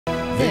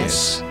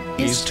This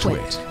is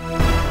Twit.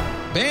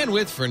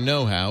 Bandwidth for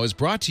Know-How is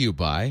brought to you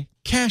by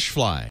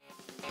CacheFly.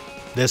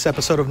 This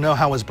episode of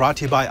Know-How is brought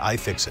to you by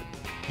iFixit.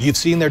 You've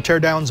seen their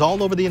teardowns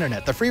all over the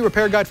internet, the free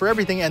repair guide for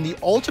everything, and the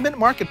ultimate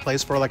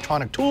marketplace for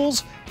electronic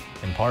tools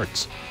and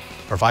parts.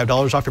 For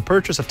 $5 off your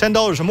purchase of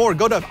 $10 or more,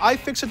 go to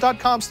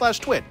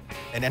ifixit.com/twit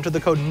and enter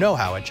the code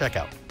KNOWHOW at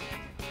checkout.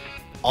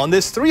 On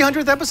this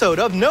 300th episode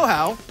of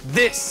Know-How,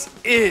 this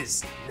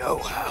is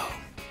Know-How.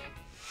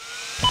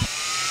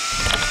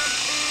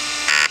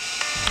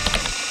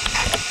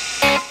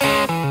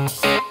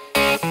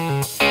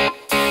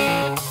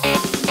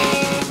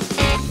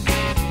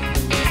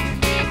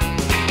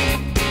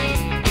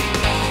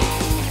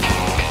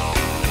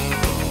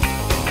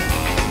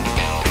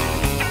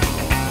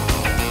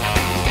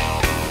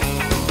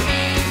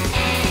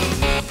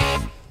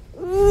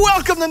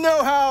 Welcome to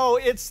Know-How.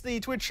 It's the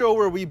Twitch show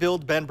where we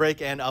build, bend,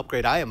 break, and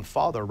upgrade. I am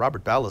Father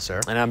Robert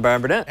Ballecer. And I'm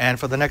Brian Burnett. And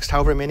for the next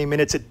however many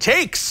minutes it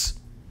takes,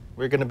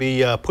 we're going to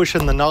be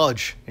pushing the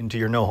knowledge into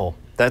your know-hole.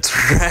 That's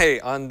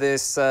right. On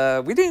this,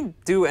 we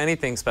didn't do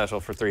anything special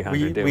for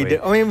 300, did we?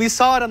 Did. I mean, we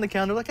saw it on the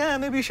calendar, like,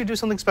 maybe we should do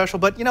something special.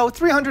 But, you know,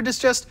 300 is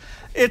just,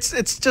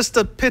 it's just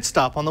a pit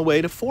stop on the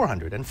way to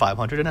 400 and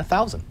 500 and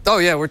 1,000. Oh,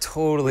 yeah, we're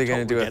totally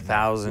going to do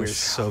 1,000. We're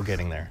so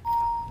getting there.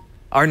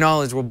 Our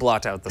knowledge will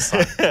blot out the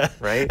sun,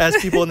 right? As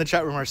people in the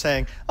chat room are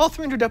saying, oh,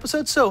 300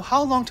 episodes, so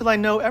how long till I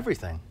know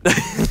everything?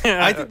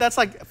 I think that's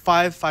like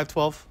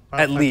 512.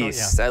 At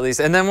least.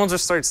 And then we'll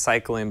just start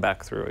cycling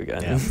back through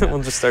again. Yeah.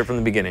 We'll just start from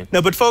the beginning.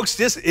 No, but folks,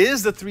 this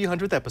is the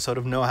 300th episode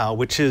of Know-How,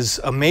 which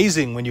is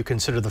amazing when you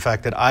consider the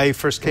fact that I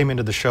first came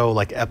into the show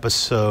like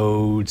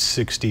episode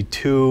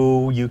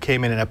 62. You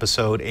came in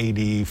episode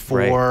 84.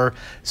 Right.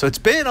 So it's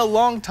been a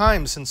long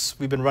time since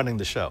we've been running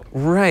the show.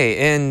 Right.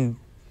 And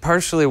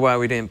partially why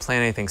we didn't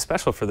plan anything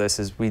special for this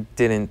is we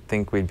didn't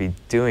think we'd be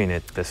doing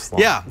it this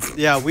long. Yeah,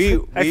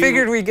 I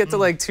figured we'd get to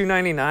like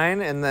 299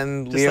 and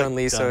then Leo like and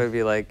Lisa done. Would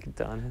be like,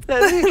 done.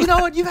 You know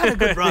what, you've had a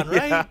good run,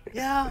 right?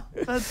 Yeah,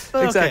 that's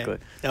okay. Exactly.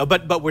 No,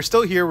 but we're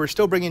still here, we're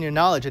still bringing you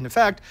knowledge, and in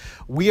fact,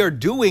 we are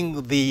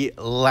doing the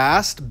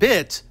last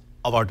bit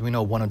of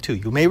Arduino 102.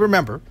 You may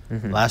remember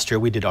last year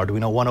we did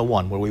Arduino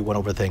 101 where we went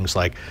over things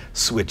like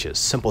switches,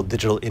 simple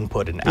digital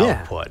input and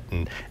output,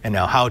 and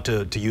now how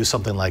to use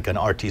something like an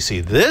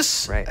RTC.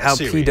 This how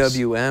series,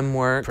 PWM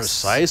works.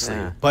 Precisely.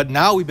 Yeah. But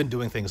now we've been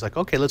doing things like,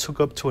 okay, let's hook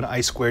up to an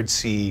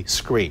I2C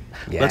screen.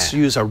 Yeah. Let's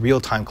use a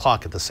real-time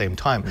clock at the same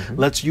time.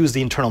 Let's use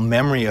the internal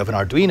memory of an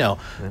Arduino.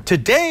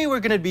 Today we're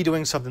going to be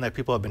doing something that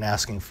people have been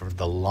asking for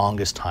the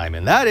longest time,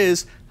 and that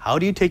is, how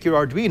do you take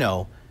your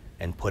Arduino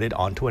and put it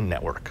onto a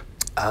network?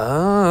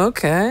 Oh,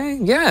 okay.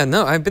 Yeah,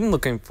 no, I've been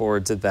looking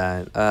forward to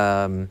that.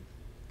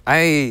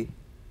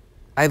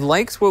 I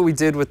liked what we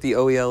did with the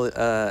OEL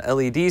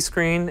LED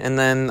screen, and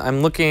then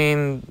I'm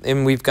looking,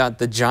 and we've got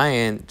the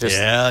giant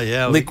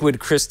liquid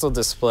crystal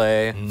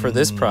display for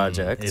this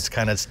project. It's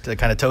kind of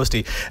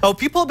toasty. Oh,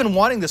 people have been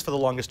wanting this for the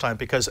longest time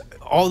because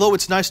although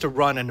it's nice to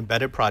run an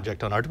embedded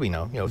project on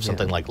Arduino, you know,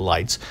 something like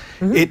lights,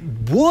 it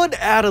would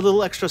add a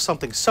little extra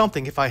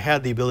something if I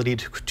had the ability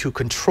to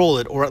control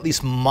it or at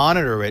least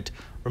monitor it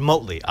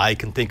remotely. I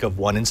can think of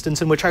one instance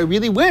in which I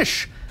really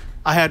wish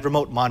I had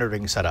remote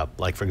monitoring set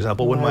up. Like, for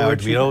example, when my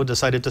Arduino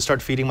decided to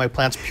start feeding my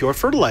plants pure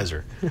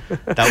fertilizer.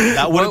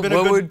 That would have been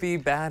What would be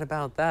bad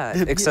about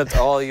that, except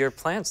all your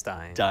plants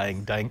dying?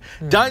 Dying.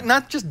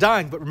 Not just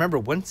dying, but remember,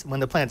 when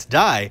the plants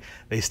die,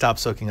 they stop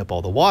soaking up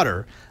all the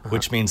water,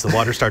 which means the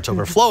water starts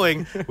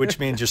overflowing, which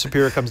means your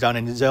superior comes down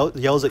and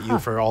yells at you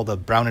for all the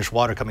brownish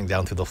water coming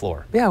down through the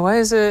floor. Yeah, why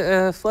is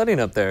it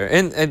flooding up there?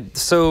 And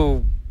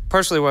so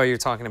partially why you're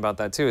talking about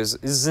that too is,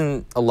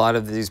 isn't a lot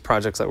of these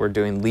projects that we're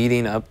doing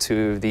leading up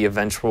to the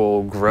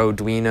eventual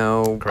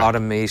Arduino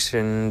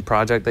automation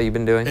project that you've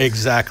been doing?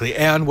 Exactly.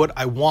 And what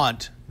I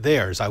want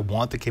there is I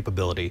want the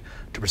capability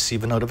to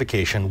receive a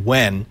notification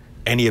when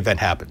any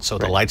event happens. So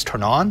the lights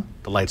turn on,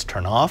 the lights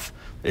turn off,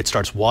 it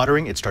starts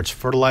watering, it starts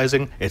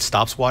fertilizing, it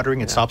stops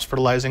watering, it stops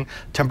fertilizing,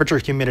 temperature,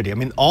 humidity. I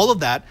mean, all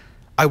of that,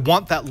 I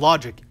want that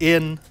logic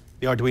in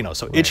the Arduino.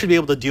 So it should be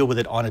able to deal with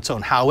it on its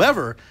own.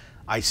 However,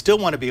 I still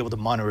want to be able to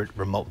monitor it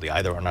remotely,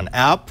 either on an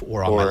app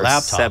or on my laptop. Or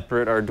a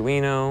separate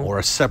Arduino. Or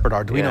a separate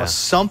Arduino.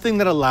 Something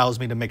that allows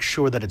me to make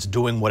sure that it's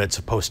doing what it's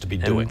supposed to be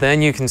doing. And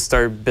then you can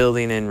start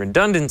building in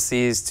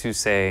redundancies to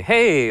say,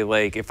 hey,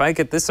 like, if I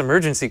get this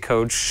emergency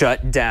code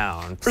shut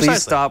down,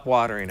 please stop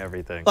watering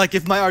everything. Like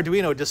if my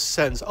Arduino just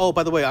sends, oh,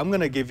 by the way, I'm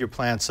going to give your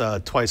plants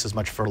twice as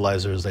much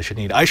fertilizer as they should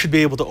need. I should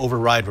be able to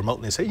override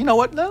remotely and say, you know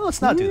what, no,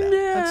 let's not do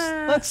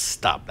that. Let's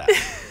stop that.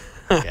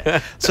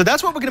 Okay. So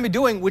that's what we're going to be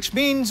doing, which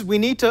means we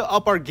need to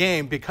up our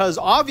game because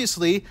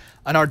obviously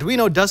an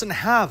Arduino doesn't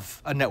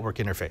have a network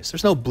interface.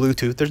 There's no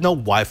Bluetooth, there's no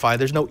Wi-Fi,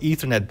 there's no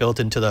Ethernet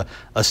built into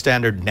a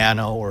standard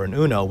Nano or an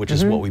UNO, which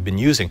is what we've been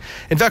using.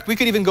 In fact, we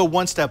could even go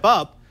one step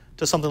up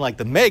to something like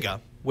the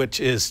Mega, which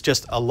is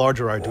just a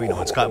larger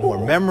Arduino. It's got more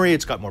memory,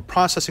 it's got more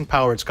processing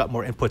power, it's got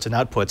more inputs and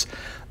outputs.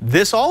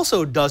 This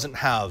also doesn't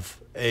have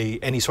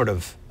any sort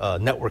of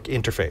network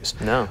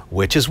interface. No.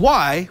 Which is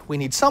why we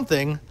need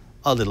something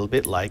a little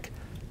bit like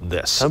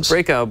this. A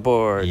breakout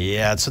board.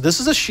 Yeah, so this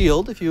is a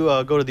shield. If you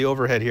go to the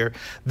overhead here,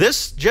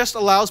 this just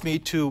allows me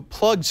to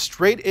plug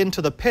straight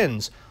into the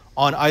pins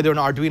on either an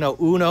Arduino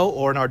UNO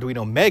or an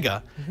Arduino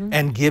Mega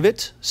and give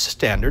it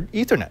standard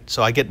Ethernet.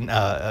 So I get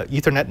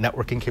Ethernet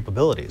networking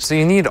capabilities. So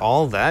you need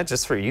all that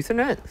just for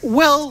Ethernet?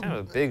 Well, That's kind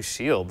of a big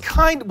shield.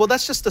 well,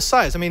 that's just the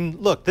size. I mean,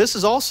 look, this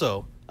is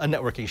also a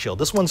networking shield.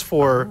 This one's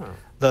for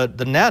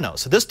the Nano.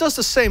 So this does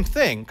the same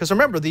thing, because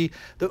remember, the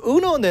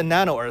UNO and the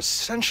Nano are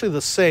essentially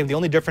the same. The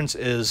only difference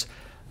is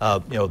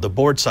the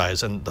board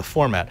size and the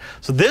format.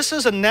 So this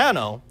is a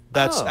Nano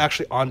that's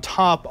actually on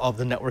top of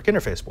the network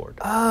interface board.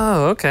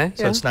 Oh, okay.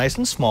 So it's nice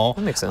and small.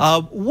 That makes sense.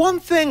 One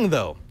thing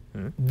though,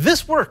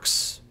 this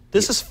works.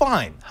 This is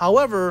fine.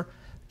 However,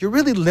 you're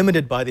really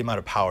limited by the amount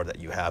of power that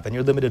you have, and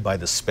you're limited by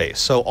the space.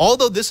 So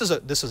although this is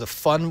a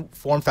fun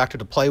form factor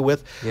to play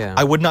with,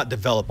 I would not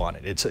develop on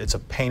it. It's a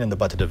pain in the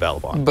butt to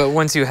develop on. But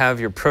once you have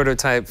your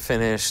prototype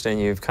finished and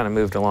you've kind of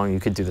moved along, you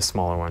could do the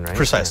smaller one, right?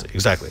 Precisely,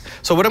 exactly.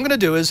 So what I'm going to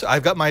do is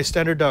I've got my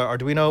standard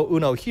Arduino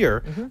UNO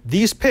here.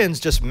 These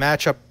pins just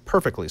match up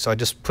perfectly. So I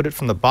just put it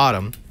from the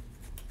bottom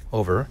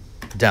over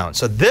down.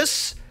 So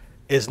this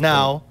is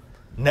now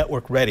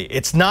network ready.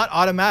 It's not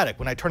automatic.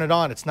 When I turn it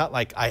on, it's not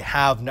like I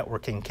have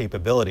networking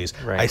capabilities.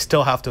 I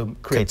still have to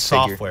create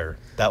software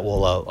that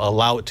will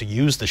allow it to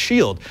use the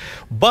shield.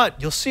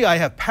 But you'll see I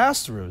have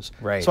pass-throughs,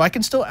 so I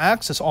can still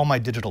access all my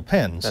digital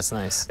pins. That's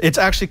nice. It's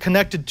actually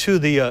connected to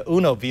the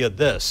UNO via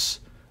this,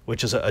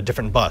 which is a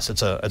different bus.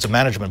 It's a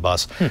management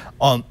bus.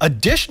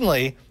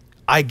 Additionally,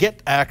 I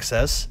get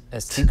access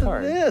SD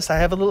card. Yes, I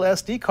have a little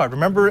SD card.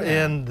 Remember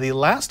in the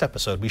last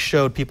episode, we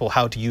showed people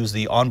how to use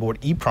the onboard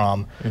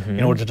EEPROM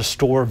in order to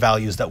store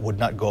values that would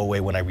not go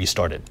away when I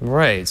restarted.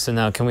 Right, so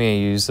now can we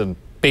use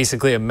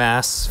basically a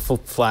mass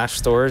flash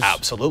storage?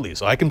 Absolutely.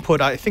 So I can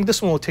put, I think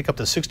this one will take up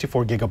to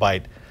 64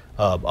 gigabyte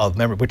of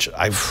memory, which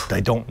I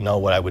don't know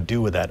what I would do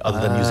with that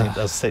other than using it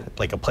as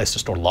like a place to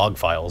store log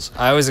files.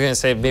 I was going to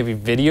say maybe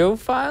video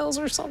files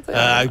or something.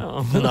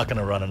 I'm not going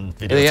to run on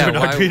video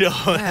through an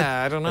Arduino.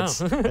 Yeah, I don't know.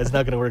 It's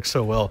not going to work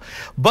so well.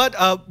 But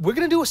we're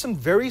going to do some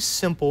very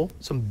simple,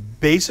 some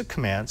basic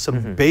commands,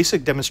 some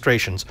basic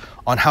demonstrations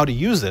on how to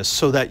use this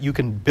so that you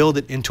can build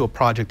it into a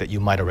project that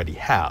you might already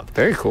have.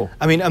 Very cool.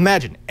 I mean,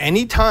 imagine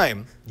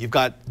anytime you've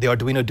got the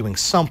Arduino doing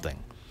something,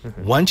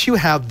 once you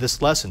have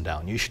this lesson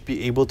down, you should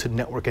be able to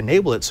network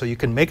enable it so you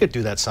can make it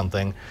do that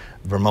something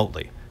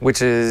remotely.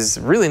 Which is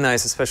really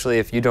nice, especially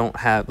if you don't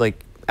have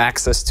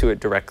access to it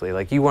directly.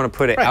 Like you want to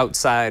put it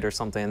outside or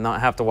something and not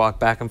have to walk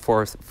back and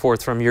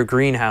forth from your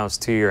greenhouse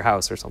to your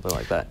house or something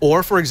like that.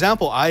 Or for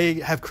example,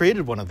 I have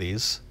created one of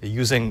these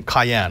using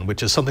Cayenne,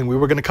 which is something we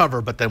were going to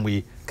cover, but then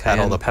we had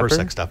all the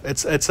PERSEC stuff.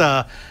 It's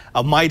a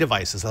My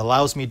Devices that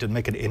allows me to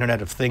make an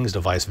Internet of Things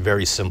device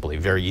very simply,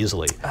 very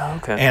easily. Oh,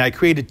 okay. And I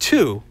created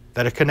two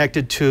that are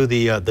connected to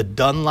the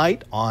Dun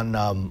light on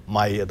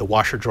the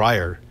washer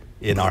dryer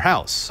in our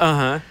house.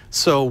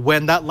 So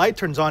when that light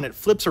turns on, it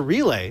flips a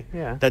relay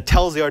that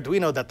tells the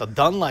Arduino that the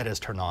Dun light has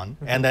turned on,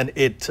 and then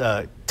it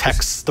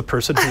texts the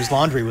person whose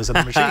laundry was in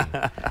the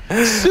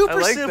machine.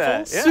 Super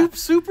simple,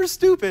 super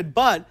stupid,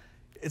 but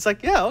it's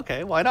like, yeah,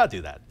 okay, why not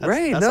do that?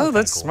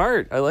 That's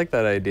smart. I like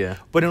that idea.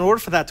 But in order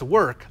for that to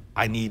work,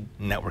 I need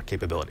network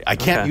capability. I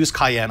can't use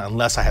Cayenne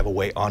unless I have a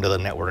way onto the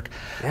network.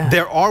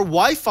 There are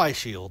Wi-Fi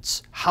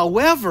shields.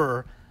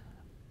 However,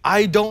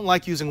 I don't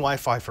like using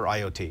Wi-Fi for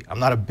IoT. I'm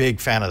not a big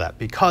fan of that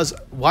because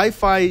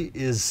Wi-Fi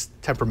is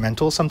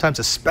temperamental sometimes,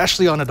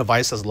 especially on a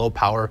device as low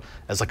power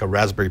as like a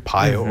Raspberry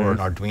Pi or an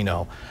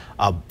Arduino.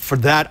 For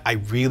that, I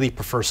really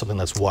prefer something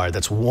that's wired.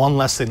 That's one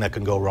less thing that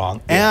can go wrong.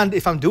 And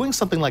if I'm doing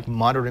something like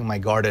monitoring my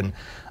garden,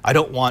 I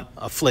don't want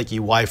a flaky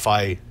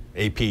Wi-Fi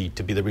AP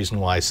to be the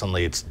reason why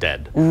suddenly it's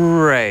dead.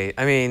 Right.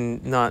 I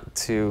mean, not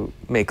to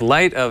make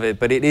light of it,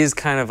 but it is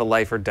kind of a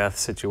life or death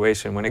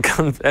situation when it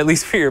comes, at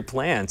least for your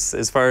plants,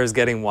 as far as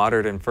getting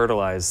watered and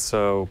fertilized.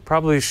 So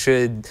probably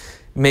should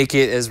make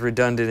it as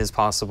redundant as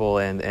possible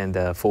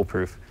and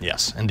foolproof.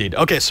 Yes, indeed.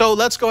 Okay, so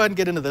let's go ahead and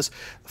get into this.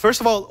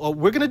 First of all,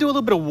 we're going to do a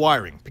little bit of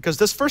wiring because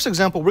this first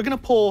example, we're going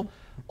to pull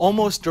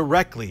almost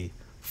directly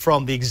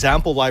from the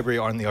example library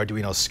on the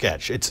Arduino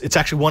Sketch. It's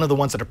actually one of the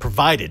ones that are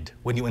provided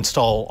when you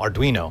install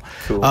Arduino.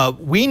 Cool.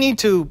 We need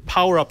to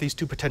power up these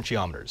two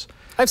potentiometers.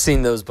 I've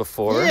seen those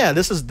before. Yeah,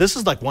 this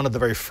is like one of the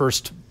very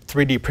first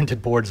 3D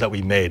printed boards that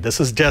we made. This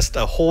is just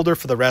a holder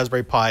for the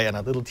Raspberry Pi and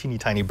a little teeny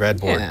tiny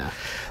breadboard. Yeah.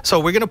 So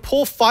we're going to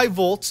pull 5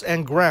 volts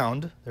and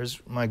ground. There's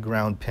my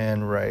ground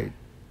pin right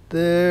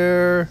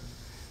there,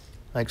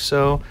 like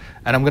so.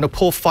 And I'm going to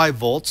pull 5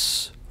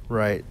 volts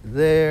right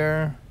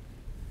there,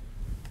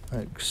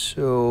 like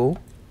so.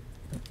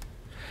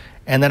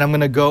 And then I'm going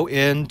to go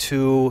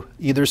into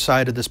either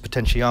side of this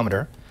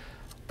potentiometer.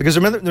 Because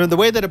remember, the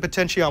way that a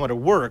potentiometer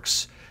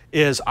works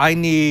is I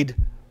need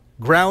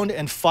ground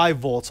and 5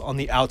 volts on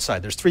the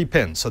outside. There's 3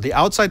 pins. So the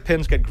outside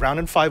pins get ground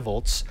and 5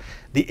 volts.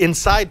 The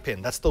inside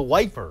pin, that's the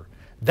wiper,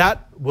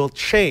 that will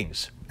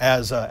change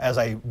as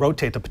I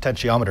rotate the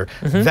potentiometer.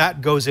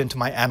 That goes into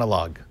my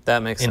analog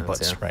that makes inputs.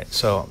 sense, yeah. Right.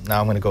 So now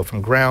I'm going to go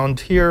from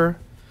ground here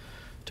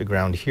to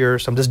ground here.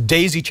 So I'm just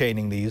daisy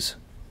chaining these.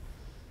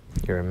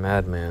 You're a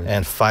madman.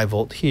 And 5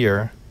 volt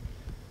here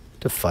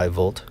to 5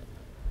 volt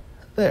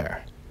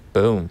there.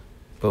 Boom.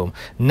 Boom.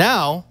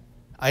 Now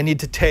I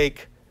need to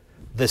take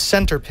the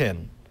center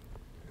pin.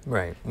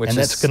 Right. And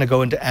that's going to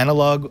go into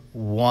analog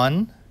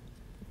 1.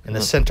 And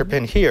the center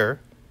pin here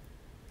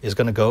is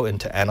going to go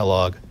into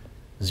analog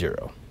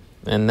 0.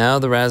 And now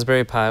the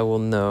Raspberry Pi will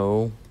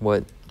know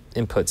what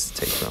inputs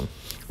to take from.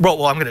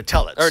 Well, I'm going to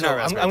tell it. Or so no,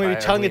 I'm going to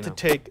be telling it to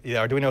take,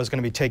 Arduino is going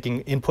to be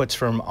taking inputs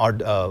from our,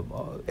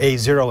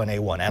 A0 and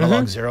A1,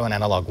 analog 0 and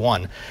analog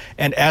 1.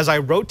 And as I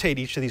rotate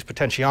each of these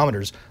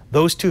potentiometers,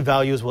 those two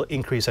values will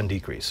increase and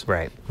decrease.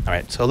 Right. All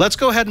right, so let's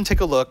go ahead and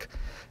take a look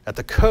at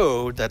the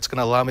code that's going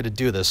to allow me to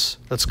do this.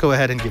 Let's go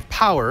ahead and give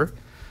power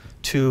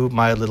to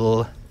my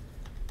little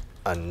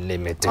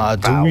unlimited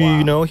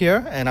Arduino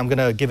here, and I'm going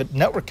to give it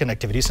network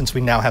connectivity since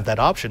we now have that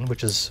option,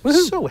 which is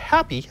so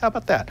happy. How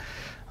about that?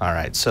 All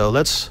right, so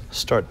let's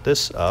start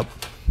this up.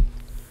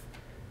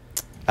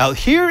 Now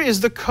here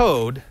is the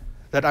code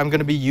that I'm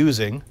going to be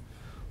using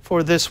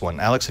for this one.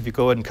 Alex, if you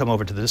go ahead and come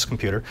over to this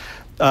computer.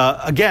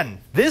 Again,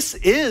 this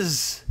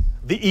is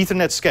the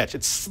Ethernet sketch.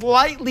 It's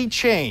slightly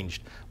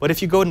changed, but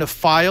if you go into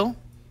File,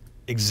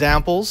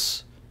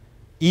 Examples,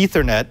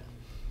 Ethernet,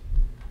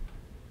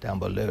 down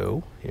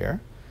below here.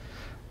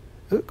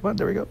 Oh, come on,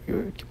 there we go.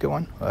 You keep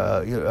going.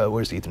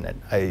 Where's the Ethernet?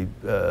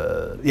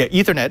 Yeah,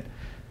 Ethernet.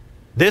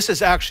 This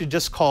is actually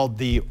just called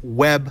the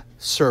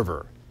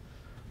WebServer.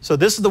 So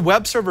this is the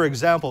WebServer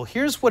example.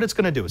 Here's what it's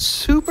going to do. It's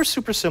super,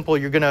 super simple.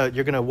 You're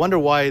gonna wonder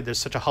why there's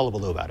such a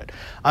hullabaloo about it.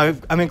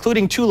 I'm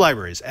including 2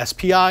 libraries,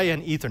 SPI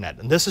and Ethernet.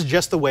 And this is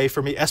just the way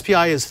for me.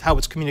 SPI is how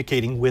it's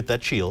communicating with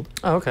that shield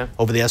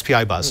over the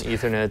SPI bus.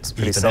 Ethernet's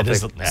pretty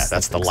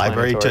that's the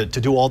library to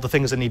do all the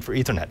things I need for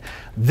Ethernet.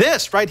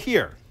 This right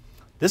here,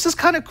 this is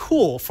kind of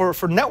cool for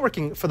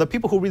networking, for the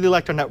people who really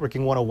liked our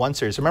Networking 101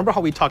 series. Remember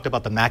how we talked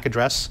about the MAC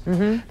address,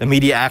 the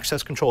media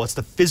access control? It's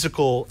the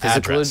physical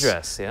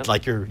address. Yeah.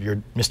 Like your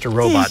Mr.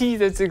 Robot.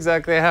 That's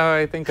exactly how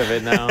I think of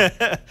it now.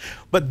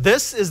 But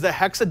this is the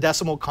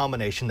hexadecimal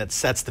combination that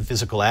sets the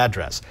physical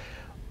address.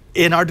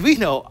 In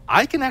Arduino,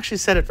 I can actually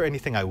set it for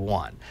anything I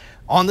want.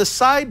 On the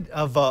side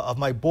of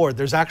my board,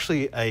 there's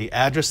actually an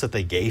address that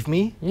they gave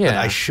me that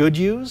I should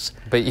use.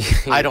 But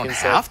I don't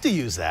have to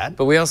use that.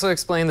 But we also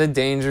explain the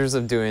dangers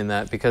of doing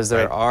that because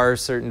there are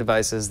certain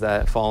devices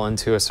that fall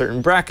into a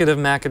certain bracket of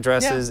MAC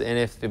addresses, and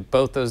if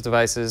both those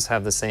devices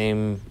have the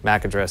same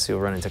MAC address, you'll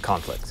run into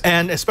conflict.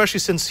 And especially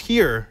since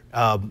here,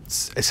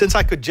 since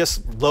I could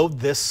just load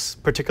this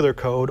particular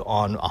code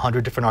on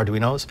 100 different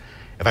Arduinos,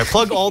 if I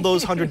plug all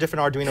those 100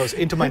 different Arduinos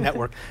into my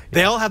network,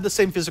 they all have the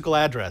same physical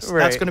address.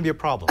 That's going to be a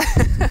problem.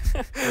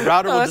 The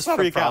router will just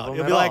freak out.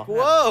 You'll be like,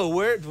 whoa,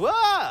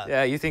 what?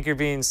 Yeah, you think you're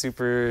being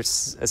super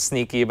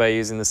sneaky by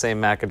using the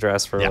same MAC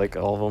address for like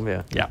all of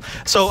them? Yeah.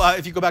 So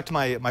if you go back to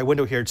my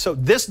window here, so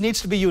this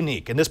needs to be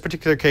unique. In this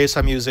particular case,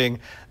 I'm using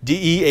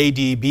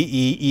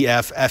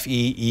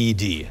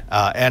DEADBEEFFEED.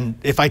 And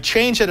if I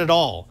change it at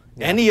all,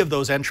 any of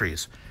those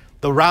entries,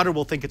 the router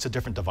will think it's a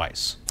different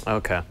device.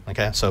 Okay.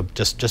 Okay, so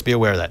just be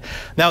aware of that.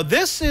 Now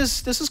this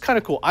is kind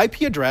of cool.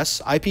 IP address,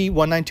 IP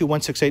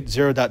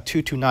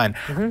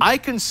 192.168.0.229. I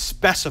can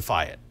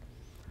specify it.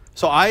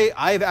 So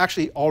I've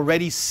actually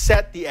already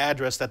set the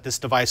address that this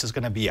device is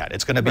going to be at.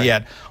 It's going to be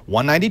at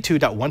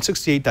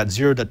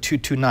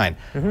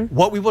 192.168.0.229.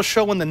 What we will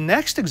show in the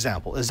next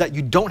example is that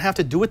you don't have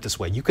to do it this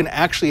way. You can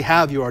actually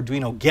have your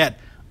Arduino get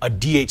a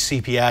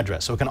DHCP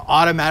address. So it can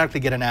automatically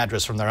get an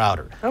address from the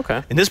router.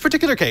 Okay. In this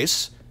particular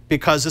case,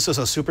 because this is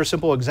a super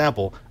simple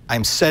example,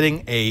 I'm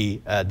setting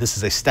this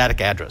is a static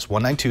address,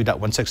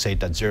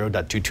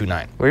 192.168.0.229.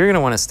 Well, you're going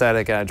to want a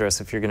static address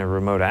if you're going to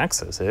remote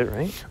access it,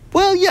 right?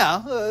 Well,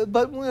 yeah,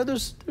 but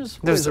there's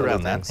ways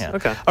around that. Yeah.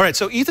 Okay. All right,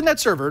 so Ethernet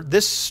server,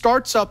 this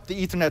starts up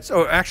the Ethernet,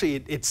 or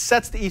actually it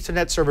sets the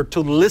Ethernet server to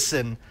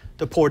listen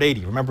to port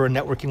 80. Remember in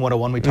Networking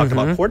 101 we talked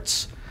about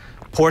ports?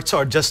 Ports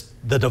are just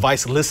the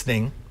device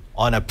listening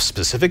on a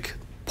specific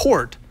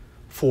port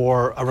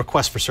for a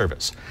request for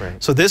service.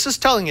 Right. So this is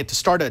telling it to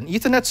start an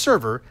Ethernet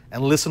server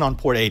and listen on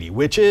port 80,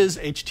 which is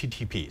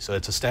HTTP. So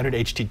it's a standard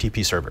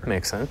HTTP server.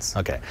 Makes sense.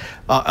 Okay.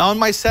 On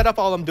my setup,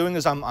 all I'm doing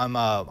is I'm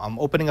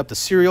opening up the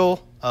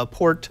serial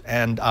port,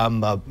 and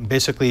I'm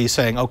basically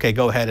saying, okay,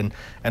 go ahead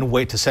and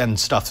wait to send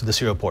stuff to the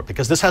serial port.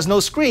 Because this has no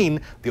screen,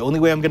 the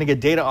only way I'm going to get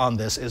data on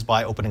this is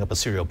by opening up a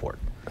serial port.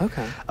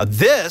 Okay.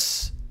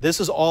 This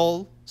is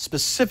all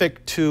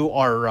specific to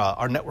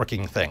our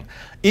networking thing.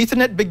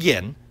 Ethernet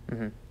begin.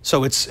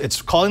 So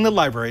it's calling the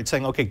library. It's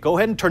saying, okay, go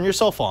ahead and turn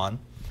yourself on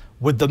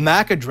with the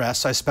MAC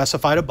address I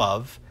specified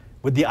above,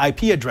 with the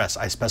IP address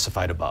I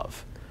specified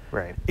above.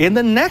 Right. In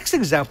the next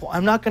example,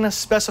 I'm not going to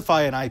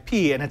specify an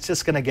IP, and it's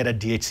just going to get a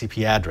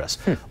DHCP address.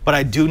 But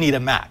I do need a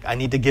MAC. I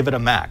need to give it a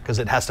MAC because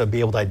it has to be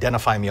able to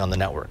identify me on the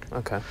network.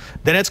 Okay.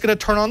 Then it's going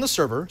to turn on the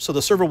server, so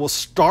the server will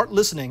start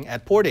listening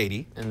at port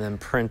 80. And then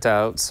print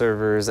out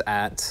servers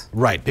at...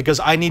 Right, because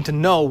I need to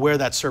know where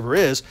that server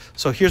is.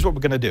 So here's what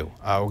we're going to do.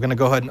 We're going to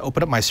go ahead and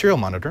open up my serial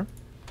monitor.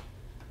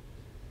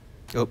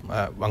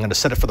 I'm going to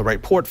set it for the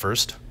right port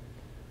first.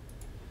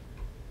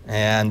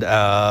 And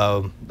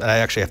I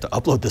actually have to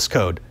upload this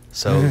code.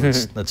 So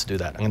let's do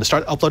that. I'm going to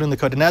start uploading the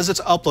code. And as it's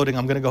uploading,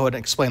 I'm going to go ahead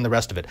and explain the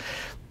rest of it.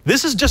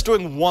 This is just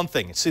doing one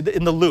thing. See,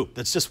 in the loop,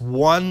 that's just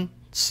one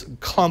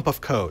clump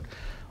of code.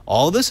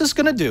 All this is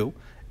going to do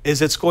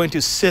is it's going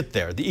to sit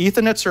there. The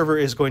Ethernet server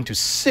is going to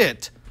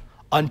sit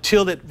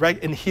until it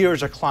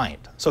hears a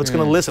client. So it's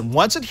going to listen.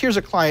 Once it hears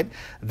a client,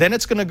 then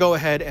it's going to go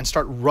ahead and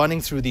start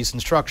running through these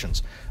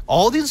instructions.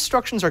 All these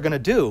instructions are going to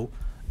do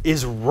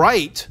is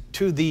write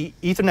to the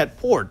Ethernet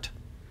port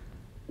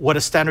what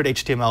a standard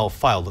HTML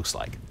file looks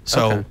like.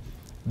 So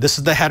this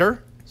is the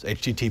header, so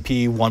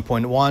HTTP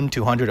 1.1,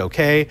 200,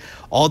 OK,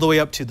 all the way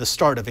up to the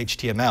start of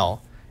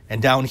HTML.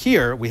 And down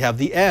here, we have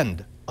the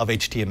end of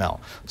HTML.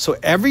 So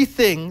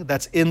everything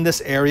that's in this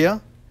area,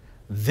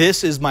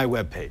 this is my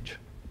web page.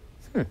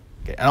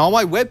 Okay. And all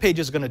my web page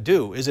is going to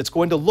do is it's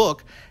going to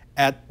look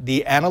at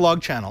the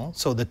analog channel,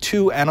 so the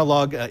two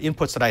analog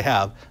inputs that I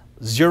have,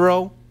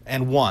 0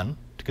 and 1,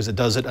 because it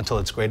does it until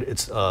it's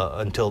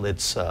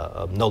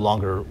no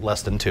longer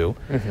less than 2.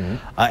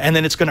 And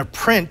then it's going to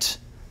print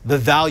the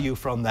value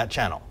from that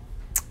channel.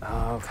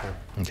 Oh, okay.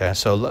 Okay,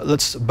 so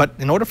but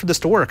in order for this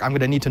to work, I'm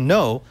going to need to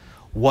know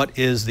what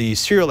is the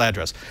serial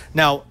address.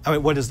 Now, I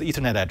mean, what is the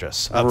Ethernet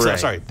address?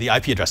 Sorry, the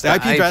IP address. The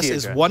IP address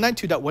is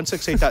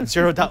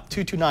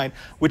 192.168.0.229,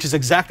 which is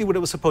exactly what it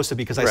was supposed to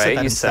be because I set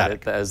that in static.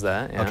 You set it as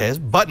that, yeah. Okay,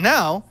 but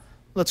now,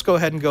 let's go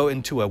ahead and go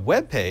into a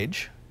web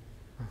page.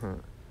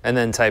 And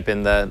then type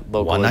in that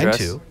local address.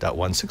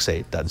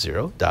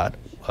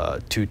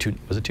 192.168.0.22,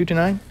 was it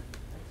 229?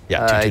 Yeah,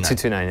 229.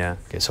 229, yeah.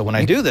 Okay, so when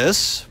I do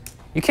this,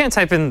 you can't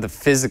type in the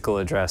physical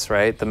address,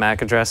 right? The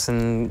MAC address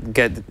and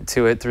get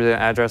to it through the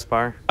address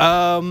bar?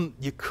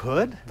 You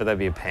could. But that'd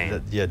be a pain.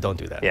 Yeah, don't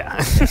do that.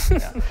 Yeah.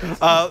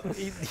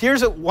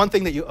 Here's one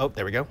thing that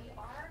there we go.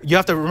 You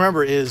have to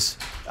remember is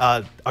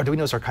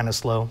Arduinos are kind of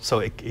slow, so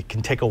it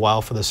can take a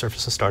while for the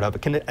service to start up.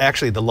 It can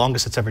actually, the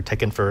longest it's ever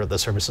taken for the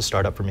service to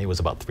start up for me was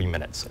about 3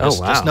 minutes. Oh,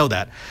 wow. Just know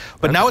that.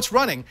 But now it's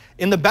running.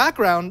 In the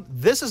background,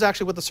 this is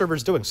actually what the server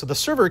is doing. So the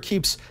server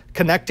keeps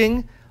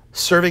connecting,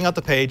 serving out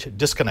the page,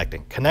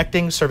 disconnecting,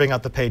 connecting, serving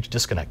out the page,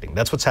 disconnecting.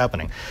 That's what's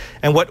happening.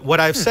 And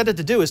what I've set it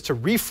to do is to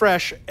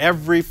refresh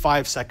every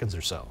 5 seconds or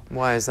so.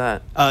 Why is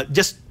that?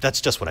 That's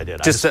just what I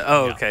did.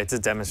 Okay, to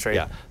demonstrate.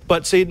 Yeah,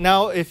 but see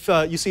now if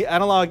you see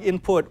analog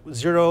input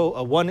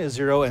 0, 1 is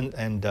 0,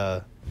 and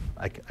I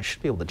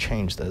should be able to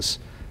change this.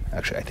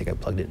 Actually, I think I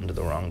plugged it into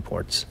the wrong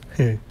ports.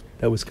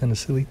 That was kind of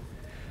silly.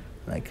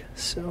 Like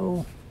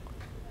so.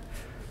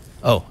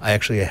 Oh, I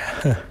actually,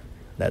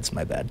 that's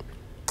my bad.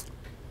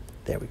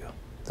 There we go.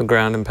 The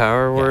ground and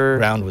power were?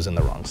 Ground was in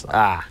the wrong slot.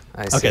 Ah,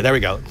 I see. Okay, there we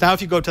go. Now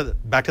if you go to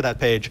back to that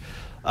page,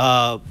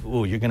 you're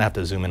going to have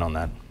to zoom in on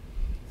that.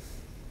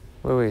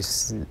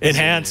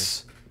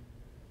 Enhance.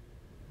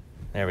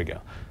 There we go.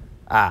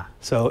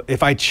 So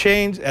if I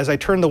change, as I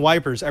turn the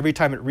wipers, every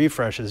time it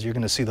refreshes, you're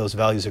going to see those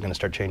values are going to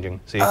start changing.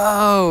 See?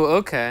 Oh,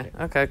 okay.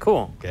 Okay,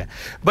 cool. Okay.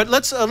 But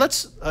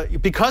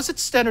because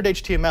it's standard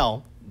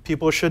HTML,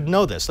 people should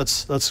know this.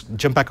 Let's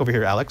jump back over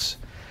here, Alex.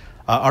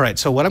 All right,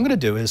 so what I'm going to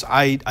do is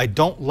I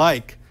don't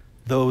like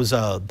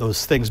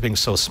those things being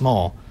so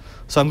small.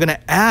 So I'm going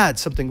to add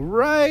something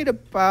right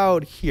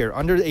about here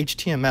under the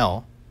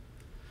HTML,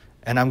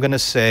 and I'm going to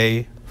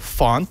say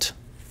font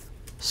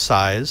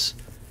size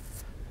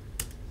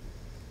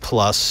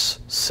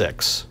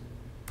 +6.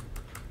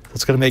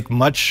 It's going to make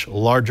much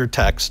larger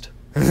text.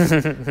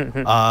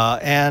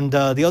 And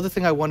the other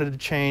thing I wanted to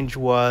change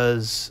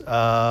was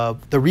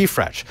the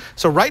refresh.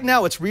 So right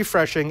now it's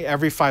refreshing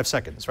every 5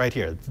 seconds right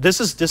here. This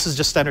is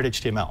just standard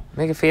HTML.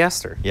 Make it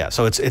faster. Yeah,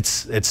 so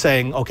it's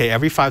saying, okay,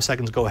 every 5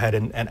 seconds go ahead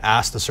and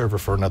ask the server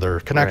for another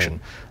connection.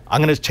 Right.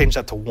 I'm going to change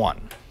that to 1.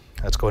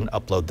 Let's go ahead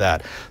and upload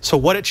that. So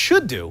what it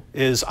should do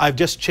is I've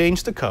just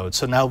changed the code.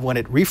 So now when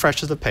it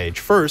refreshes the page,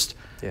 first,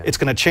 it's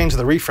going to change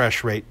the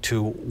refresh rate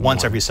to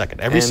once every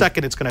second. Every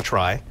second it's going to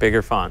try.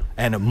 Bigger font.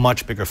 And a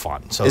much bigger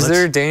font. So is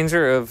there a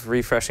danger of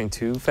refreshing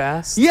too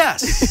fast?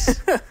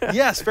 Yes.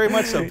 Yes, very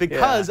much so.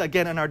 Because,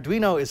 again, an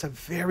Arduino is a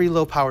very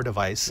low power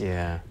device.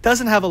 Yeah.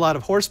 Doesn't have a lot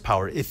of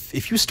horsepower.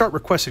 If you start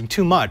requesting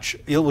too much,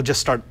 it will just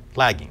start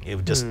lagging. It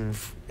would just...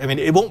 I mean,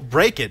 it won't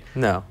break it,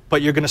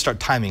 but you're going to start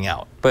timing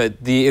out.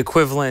 But the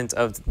equivalent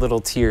of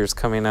little tears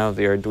coming out of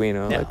the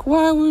Arduino, like,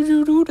 why would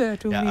you do that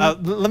to me?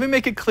 Let me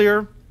make it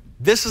clear.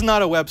 This is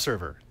not a web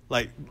server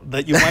like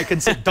that you might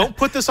consider. Don't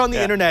put this on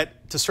the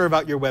internet to serve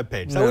out your web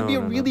page. That would be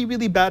a really,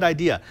 really bad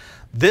idea.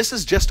 This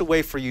is just a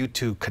way for you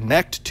to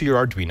connect to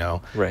your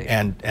Arduino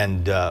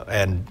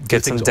and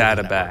get some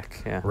data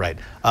back. Yeah. Right.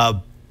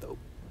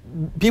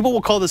 People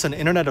will call this an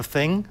Internet of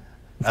Thing,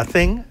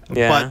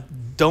 but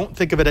don't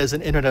think of it as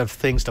an Internet of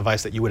Things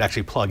device that you would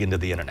actually plug into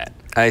the internet.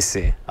 I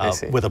see.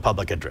 With a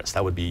public address.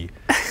 That would be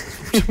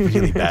a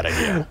really bad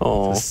idea.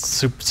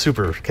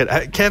 Super.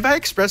 Have I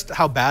expressed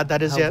how bad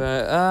that is yet?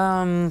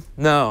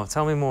 No.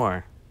 Tell me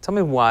more. Tell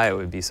me why it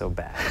would be so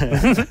bad.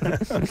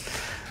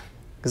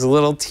 Because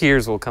little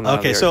tears will come out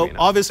of the Arduino. So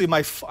obviously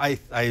I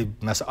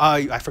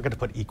forgot to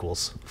put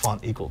equals,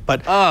 font equal.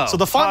 But so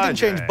the font didn't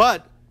change,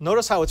 but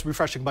notice how it's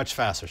refreshing much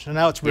faster. So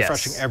now it's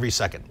refreshing Yes. every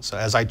second. So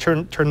as I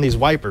turn these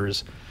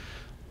wipers,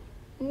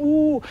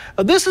 ooh,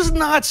 this is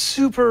not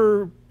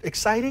super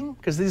exciting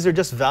because these are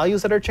just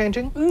values that are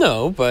changing.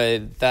 No,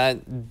 but that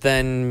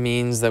then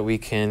means that we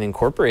can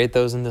incorporate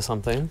those into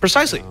something.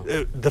 Precisely.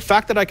 The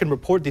fact that I can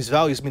report these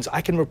values means I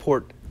can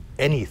report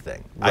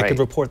anything. I can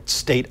report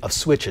state of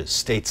switches,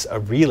 states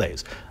of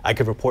relays. I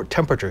can report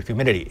temperature,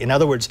 humidity. In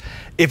other words,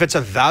 if it's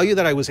a value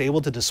that I was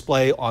able to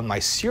display on my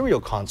serial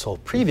console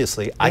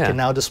previously, I can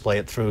now display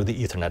it through the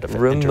Ethernet interface.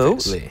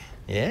 Remotely.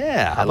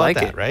 Yeah, how I like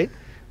about that, it. Right?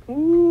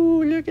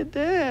 Ooh, look at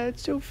that,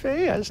 it's so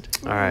fast.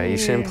 All right, you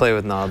shouldn't play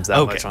with knobs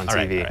that much on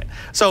TV. All right.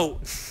 So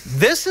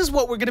this is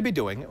what we're going to be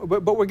doing,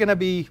 but we're going to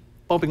be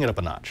bumping it up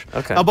a notch.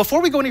 Okay. Now,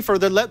 before we go any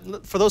further,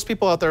 for those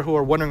people out there who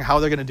are wondering how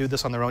they're going to do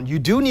this on their own, you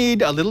do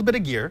need a little bit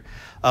of gear.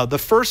 The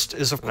first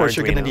is, of course,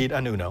 you're going to need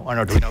an UNO, an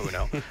Arduino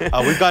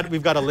UNO.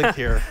 We've got a link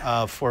here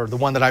for the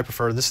one that I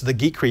prefer. This is the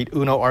Geek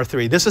UNO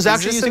R3. This is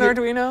actually using an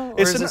Arduino, or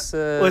is this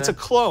well, it's a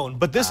clone,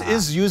 but this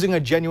is using a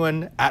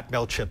genuine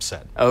Atmel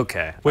chipset.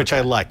 Okay. Which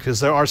I like, because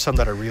there are some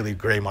that are really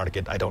gray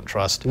market I don't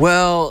trust.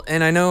 Well,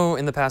 and I know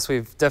in the past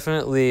we've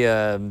definitely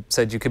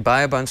said you could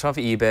buy a bunch off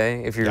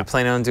eBay if you're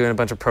planning on doing a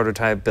bunch of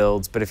prototype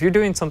builds. But if you're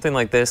doing something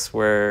like this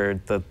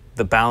where the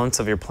balance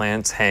of your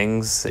plants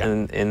hangs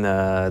in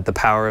the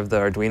power of the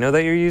Arduino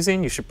that you're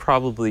using, you should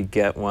probably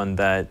get one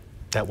that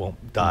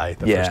won't die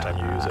the first time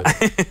you use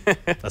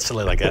it. That's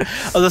silly like that.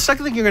 The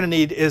second thing you're going to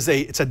need is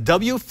it's a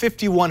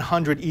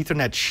W5100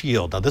 Ethernet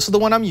Shield. Now this is the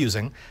one I'm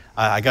using.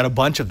 I got a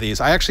bunch of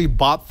these. I actually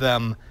bought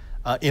them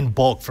in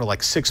bulk for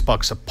like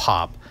 $6 a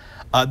pop.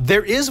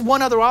 There is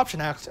one other option,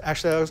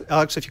 actually,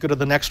 Alex, if you go to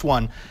the next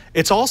one.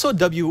 It's also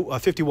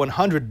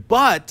W5100,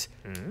 but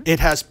it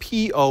has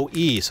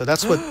PoE. So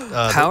that's what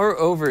power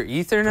over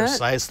Ethernet.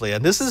 Precisely,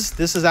 and this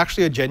is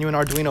actually a genuine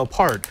Arduino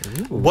part.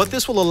 Ooh. What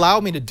this will allow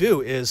me to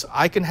do is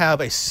I can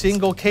have a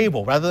single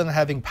cable rather than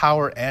having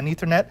power and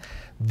Ethernet.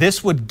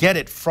 This would get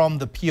it from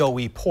the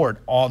PoE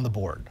port on the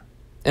board.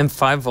 And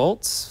 5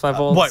 volts, 5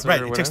 volts.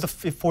 Right. It takes the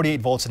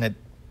 48 volts and it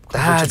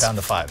converts it down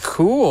to 5.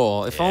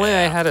 Cool. If only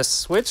I had a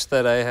switch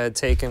that I had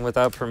taken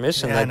without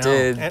permission that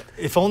did. And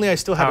if only I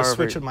still had a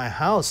switch in my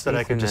house that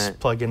I could just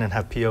plug in and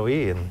have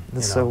PoE. And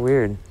that's so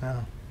weird.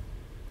 Yeah.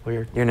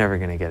 Weird. You're never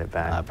going to get it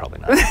back. Probably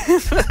not.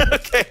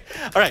 Okay.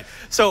 All right.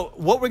 So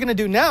what we're going to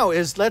do now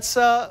is let's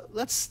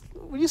what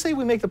do you say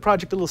we make the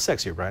project a little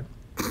sexier, Brian?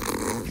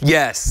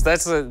 Yes,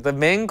 that's the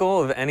main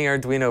goal of any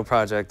Arduino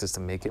project is to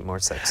make it more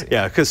sexy.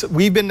 Yeah, because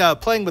we've been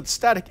playing with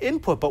static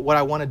input, but what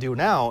I want to do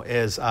now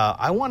is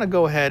I want to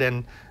go ahead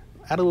and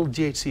add a little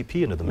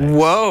DHCP into the mix.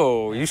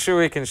 Whoa, you sure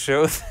we can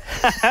show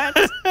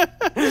that?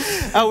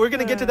 We're going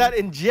to get to that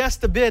in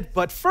just a bit,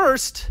 but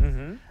first,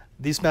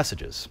 these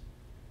messages.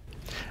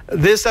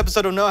 This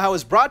episode of Know How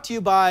is brought to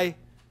you by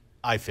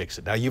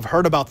iFixit. Now, you've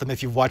heard about them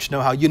if you've watched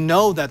Know How. You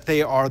know that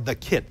they are the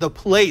kit, the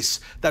place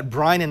that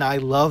Brian and I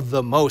love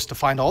the most to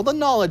find all the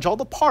knowledge, all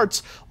the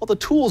parts, all the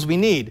tools we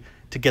need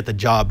to get the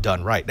job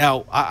done right.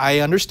 Now, I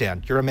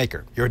understand you're a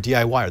maker, you're a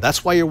DIYer.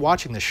 That's why you're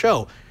watching the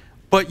show.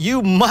 But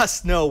you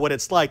must know what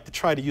it's like to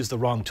try to use the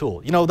wrong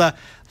tool. You know, the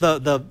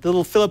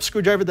little Phillips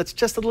screwdriver that's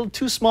just a little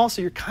too small,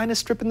 so you're kind of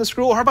stripping the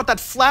screw? Or how about that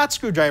flat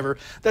screwdriver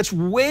that's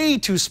way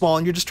too small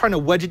and you're just trying to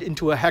wedge it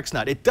into a hex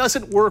nut? It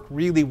doesn't work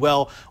really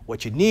well.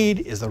 What you need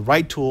is the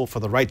right tool for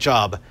the right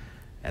job,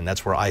 and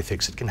that's where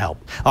iFixit can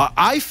help.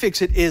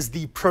 iFixit is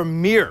the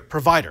premier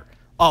provider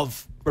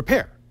of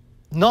repair,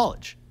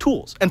 knowledge,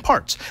 tools, and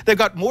parts. They've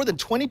got more than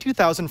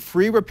 22,000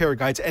 free repair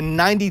guides and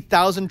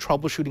 90,000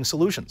 troubleshooting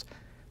solutions.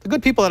 The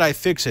good people at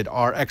iFixit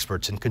are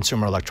experts in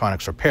consumer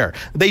electronics repair.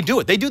 They do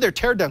it. They do their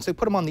teardowns. They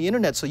put them on the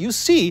internet so you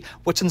see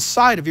what's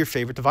inside of your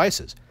favorite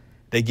devices.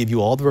 They give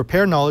you all the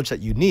repair knowledge that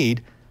you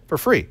need for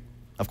free.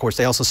 Of course,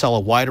 they also sell a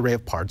wide array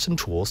of parts and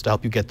tools to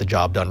help you get the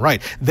job done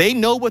right. They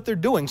know what they're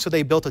doing, so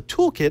they built a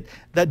toolkit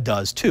that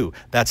does too.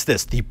 That's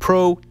this, the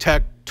Pro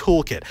Tech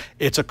Toolkit.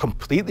 It's a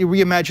completely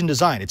reimagined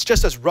design. It's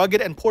just as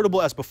rugged and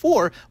portable as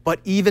before,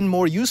 but even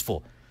more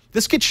useful.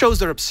 This kit shows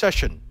their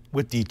obsession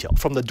with detail,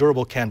 from the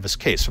durable canvas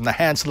case, from the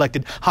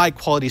hand-selected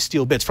high-quality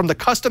steel bits, from the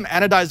custom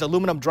anodized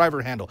aluminum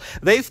driver handle.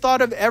 They've thought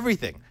of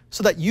everything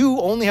so that you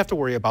only have to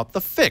worry about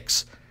the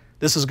fix.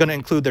 This is going to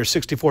include their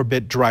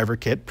 64-bit driver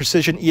kit,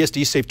 precision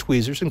ESD-safe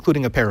tweezers,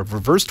 including a pair of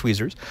reverse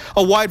tweezers,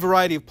 a wide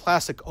variety of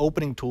plastic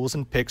opening tools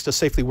and picks to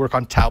safely work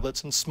on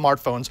tablets and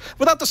smartphones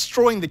without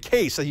destroying the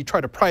case as you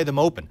try to pry them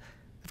open.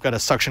 They've got a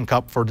suction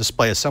cup for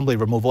display assembly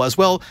removal, as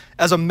well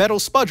as a metal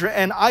spudger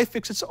and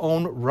iFixit's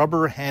own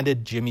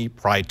rubber-handed Jimmy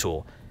pry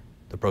tool.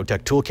 The ProTech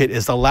Toolkit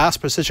is the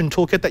last precision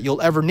toolkit that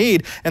you'll ever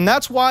need, and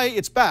that's why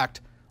it's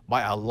backed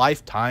by a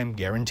lifetime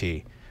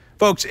guarantee.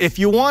 Folks, if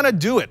you want to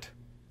do it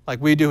like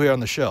we do here on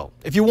the show,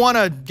 if you want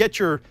to get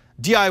your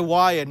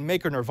DIY and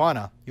maker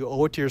nirvana, you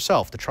owe it to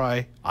yourself to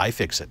try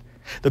iFixit.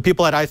 The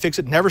people at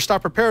iFixit never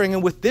stop preparing,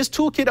 and with this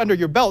toolkit under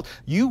your belt,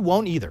 you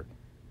won't either.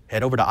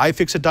 Head over to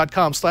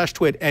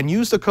ifixit.com/twit and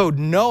use the code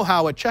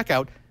KNOWHOW at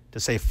checkout to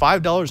save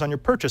 $5 on your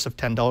purchase of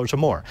 $10 or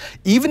more.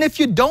 Even if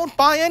you don't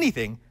buy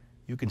anything,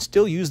 you can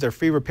still use their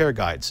free repair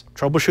guides,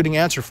 troubleshooting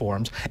answer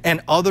forums, and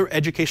other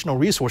educational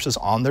resources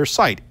on their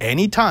site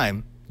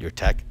anytime your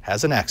tech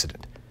has an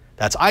accident.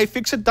 That's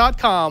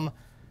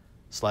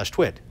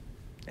ifixit.com/twit.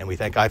 And we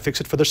thank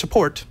iFixit for their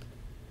support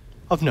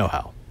of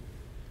know-how.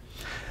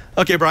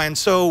 Okay, Brian,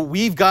 so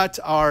we've got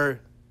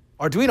our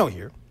Arduino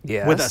here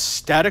with a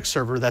static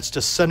server that's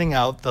just sending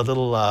out the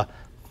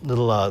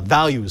little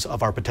values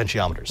of our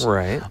potentiometers.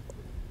 Right.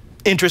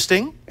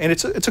 Interesting, and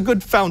it's a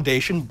good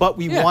foundation, but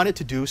we wanted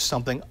to do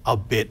something a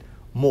bit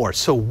more.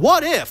 So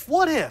what if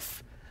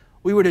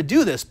we were to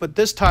do this, but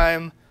this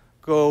time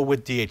go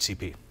with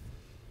DHCP?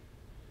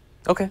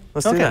 Okay,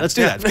 let's do that. Let's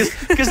do that.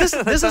 Because this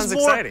sounds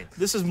exciting.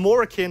 This is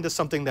more akin to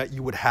something that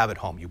you would have at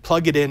home. You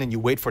plug it in and you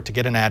wait for it to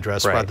get an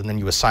address rather than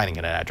you assigning it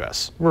an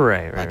address.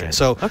 Right. Okay.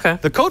 So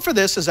the code for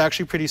this is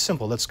actually pretty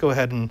simple. Let's go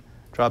ahead and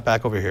drop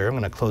back over here. I'm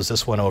going to close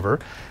this one over,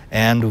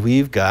 and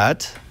we've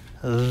got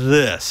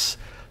this.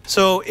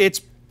 So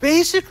it's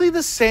basically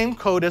the same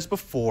code as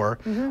before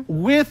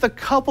with a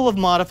couple of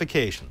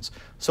modifications.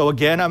 So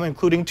again, I'm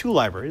including two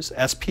libraries,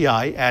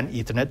 SPI and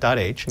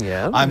Ethernet.h.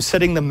 I'm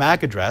setting the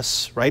MAC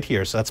address right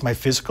here, so that's my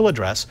physical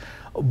address.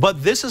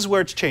 But this is where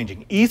it's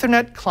changing.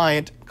 Ethernet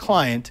client,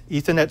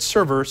 Ethernet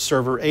server,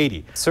 server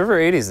 80. Server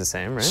 80 is the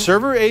same, right?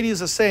 Server 80 is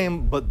the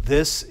same, but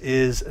this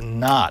is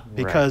not.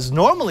 Because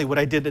normally what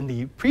I did in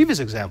the previous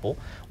example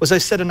was I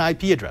set an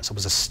IP address. It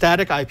was a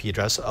static IP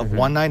address of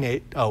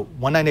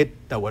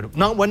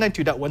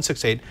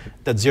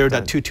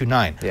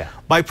 192.168.0.229.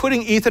 By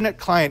putting Ethernet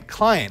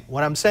client,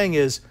 what I'm saying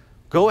is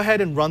go ahead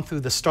and run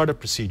through the startup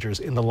procedures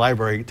in the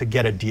library to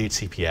get a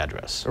DHCP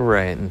address.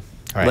 Right.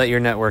 Let your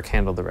network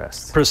handle the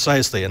rest.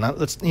 Precisely, and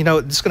this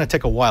is going to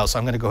take a while, so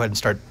I'm going to go ahead and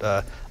start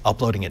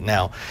uploading it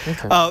now.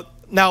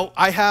 Now,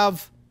 I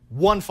have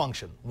one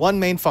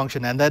main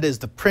function, and that is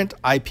the print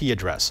IP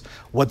address.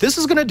 What this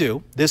is going to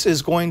do, this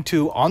is going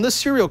to, on the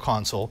serial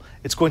console,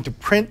 it's going to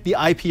print the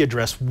IP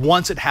address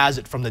once it has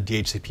it from the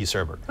DHCP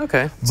server.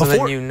 Okay, so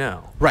then you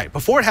know. Right,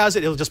 before it has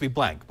it, it'll just be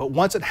blank. But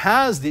once it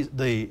has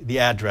the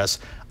address,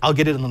 I'll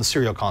get it on the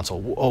serial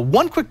console.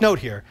 One quick note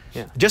here,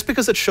 just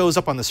because it shows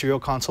up on the serial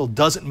console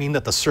doesn't mean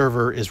that the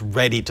server is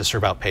ready to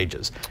serve out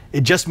pages.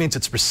 It just means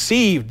it's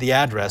received the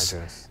address.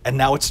 And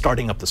now it's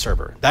starting up the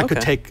server. That could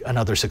take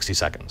another 60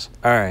 seconds.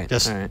 All right,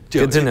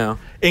 good to know.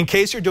 In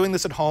case you're doing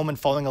this at home and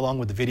following along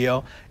with the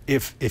video,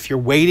 if you're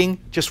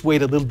waiting, just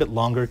wait a little bit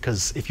longer,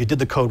 because if you did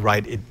the code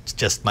right, it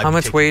just might be How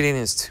much waiting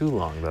is too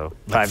long, though?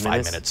 Like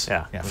 5 minutes?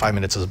 Yeah, 5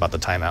 minutes is about the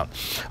timeout.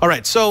 All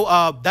right,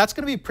 so that's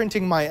going to be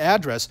printing my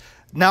address.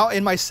 Now,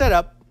 in my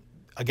setup,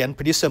 again,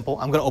 pretty simple.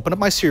 I'm going to open up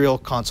my serial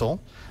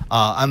console.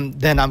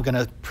 Then I'm going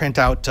to print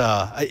out,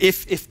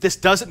 if this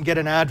doesn't get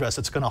an address,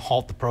 it's going to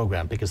halt the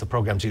program because the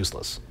program's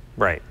useless.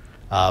 Right.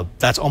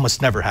 That's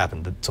almost never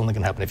happened. It's only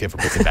going to happen if you have a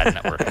really bad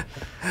network.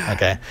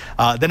 Okay.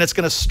 Then it's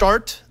going to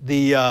start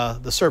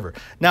the server.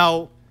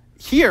 Now,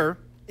 here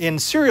in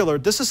Serial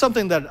Alert, this is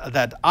something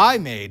that I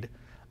made.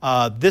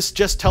 This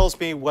just tells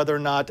me whether or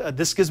not,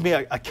 this gives me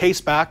a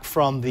case back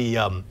from the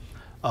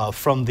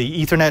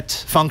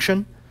Ethernet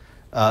function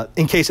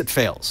in case it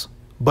fails.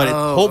 But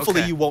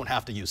hopefully you won't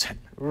have to use it.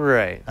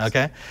 Right.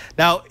 Okay.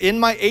 Now, in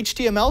my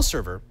HTML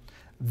server,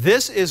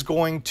 this is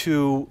going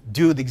to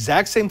do the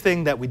exact same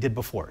thing that we did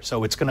before.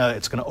 So it's gonna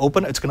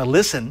open, it's gonna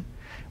listen.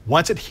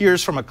 Once it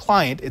hears from a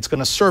client, it's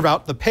gonna serve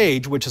out the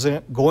page, which is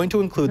going to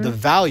include the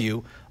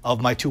value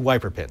of my 2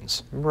 wiper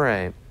pins.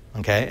 Right.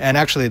 Okay, and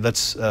actually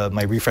that's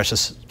my refresh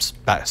is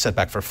set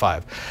back for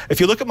 5. If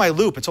you look at my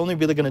loop, it's only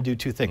really gonna do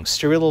 2 things,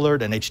 Serial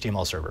Alert and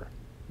HTML server.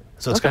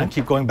 So it's going to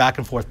keep going back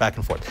and forth, back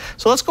and forth.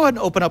 So let's go ahead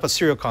and open up a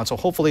serial console.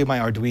 Hopefully my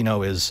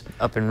Arduino is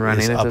up and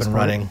running.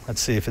 Let's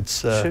see if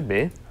it's... should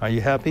be. Are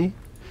you happy?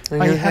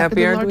 Are you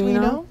happy,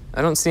 Arduino?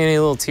 I don't see any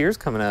little tears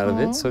coming out of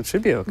it, so it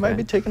should be okay. Might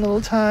be taking a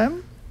little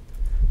time.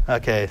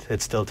 Okay,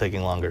 it's still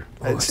taking longer.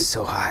 Oh, it's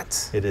so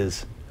hot. It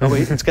is. Oh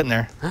wait, it's getting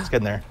there. It's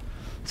getting there.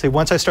 See,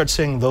 once I start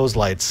seeing those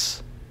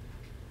lights...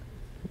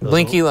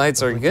 Blinky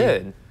lights are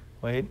good.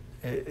 Wait,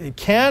 it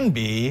can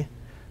be...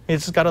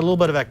 It's got a little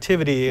bit of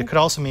activity. It could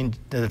also mean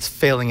that it's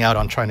failing out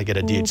on trying to get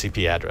a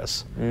DHCP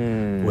address,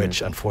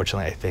 which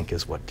unfortunately I think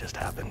is what just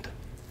happened.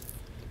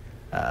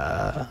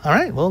 All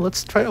right, well,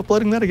 let's try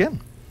uploading that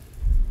again.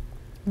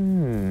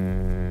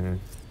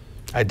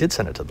 I did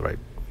send it to the right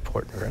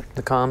port, right?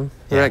 The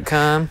right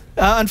com?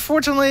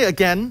 Unfortunately,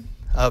 again,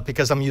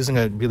 because I'm using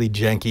a really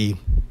janky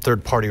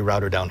third-party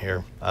router down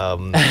here.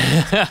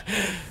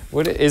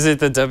 What is it?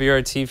 The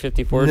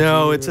WRT54?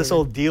 No, it's this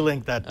old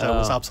D-Link that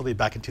was obsolete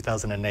back in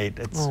 2008.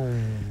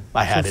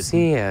 I had it.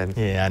 Sad.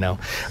 Yeah, I know.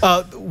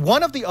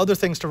 One of the other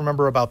things to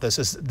remember about this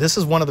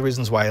is one of the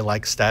reasons why I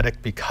like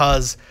static,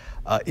 because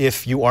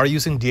if you are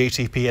using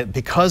DHCP,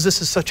 because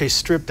this is such a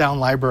stripped-down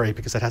library,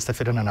 because it has to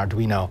fit in an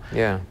Arduino,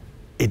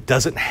 it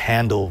doesn't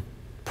handle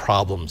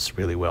problems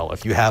really well.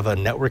 If you have a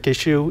network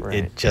issue,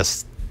 it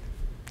just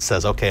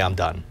says, okay, I'm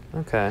done.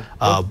 Okay.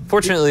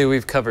 Fortunately,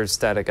 we've covered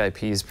static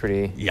IPs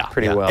pretty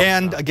well.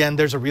 And again,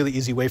 there's a really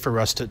easy way for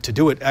us to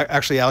do it.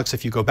 Actually, Alex,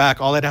 if you go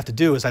back, all I'd have to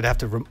do is I'd have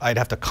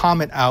to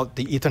comment out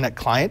the Ethernet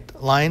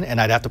client line,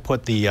 and I'd have to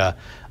put the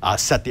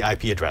set the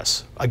IP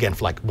address again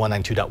for like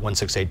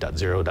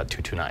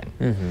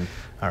 192.168.0.229.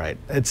 All right,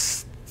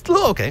 it's a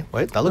little okay.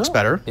 Wait, that looks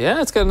better.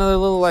 Yeah, it's got another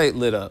little light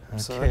lit up,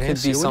 so it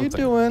could be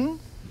something. What are you doing?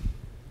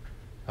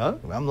 Oh,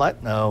 I'm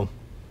light. No.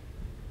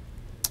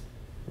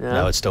 Yeah.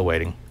 No, it's still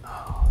waiting.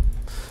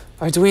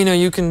 Arduino,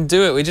 you can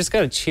do it. We just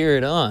got to cheer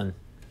it on.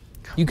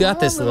 You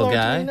got this, little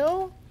guy.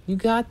 Arduino. You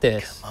got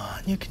this. Come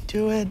on, you can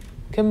do it.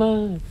 Come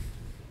on.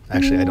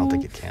 Actually, I don't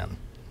think it can.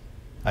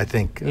 I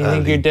think. You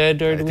think you're dead,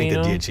 Arduino? I think the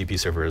DHCP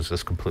server is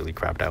just completely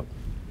crapped out.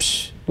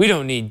 Psh, we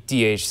don't need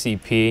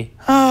DHCP.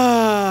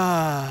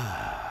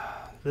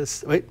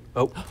 Wait.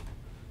 Oh.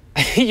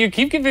 You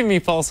keep giving me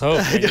false hope.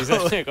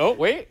 Like, oh,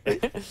 wait.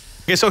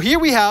 Okay, so here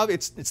we have,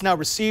 it's now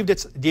received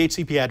its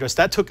DHCP address.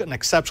 That took an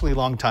exceptionally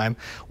long time,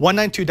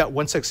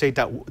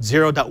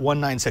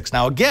 192.168.0.196.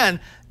 Now again,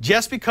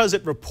 just because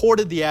it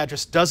reported the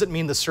address doesn't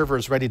mean the server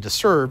is ready to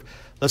serve.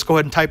 Let's go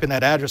ahead and type in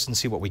that address and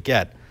see what we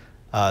get.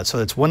 So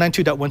it's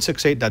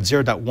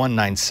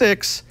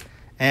 192.168.0.196,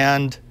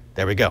 and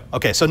there we go.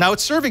 Okay, so now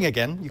it's serving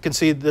again. You can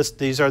see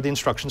these are the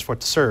instructions for it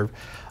to serve.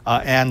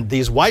 And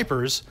these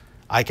wipers,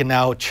 I can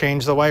now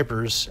change the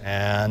wipers,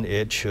 and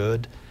it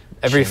should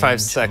every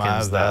 5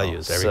 seconds.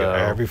 Values. There we go.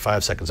 Every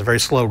 5 seconds. A very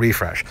slow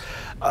refresh.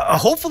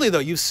 Hopefully, though,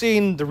 you've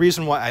seen the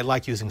reason why I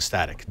like using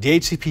static.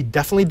 DHCP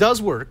definitely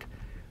does work,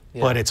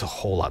 but it's a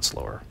whole lot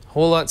slower.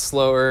 Whole lot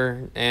slower,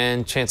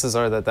 and chances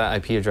are that that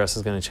IP address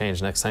is going to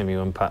change next time you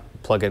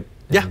unplug it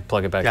and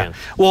plug it back in.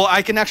 Well,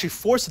 I can actually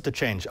force it to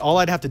change. All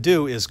I'd have to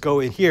do is go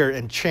in here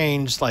and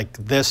change like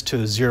this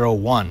to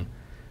 01.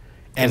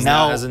 And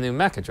now it has a new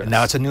MAC address.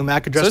 Now it's a new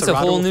MAC address. So it's a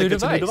whole new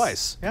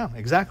device. Yeah,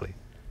 exactly.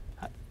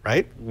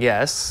 Right?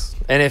 Yes.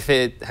 And if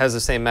it has the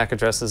same MAC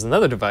address as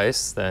another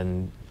device,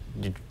 then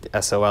you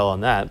SOL on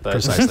that. But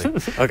precisely.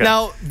 Okay.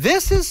 Now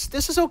this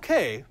is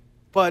okay,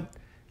 but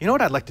you know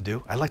what I'd like to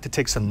do? I'd like to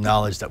take some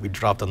knowledge that we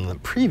dropped on them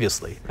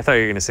previously. I thought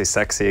you were going to say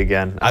sexy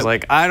again. I was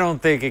like, I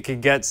don't think it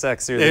could get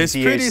sexier than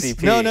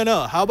DHCP.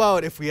 No. How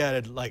about if we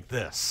added like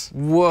this?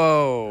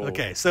 Whoa.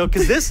 Okay, so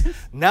because this,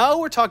 now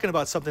we're talking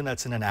about something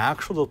that's in an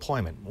actual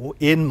deployment.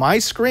 In my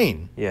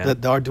screen, the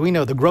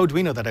Arduino, the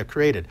Arduino that I've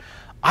created,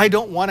 I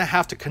don't want to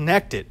have to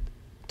connect it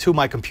to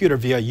my computer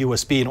via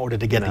USB in order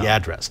to get the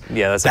address.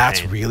 Yeah,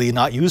 that's really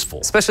not useful.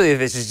 Especially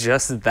if it's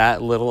just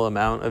that little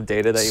amount of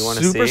data that you want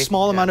to see. Super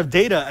small amount of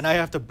data, and I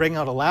have to bring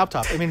out a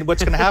laptop. I mean,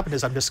 what's going to happen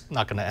is I'm just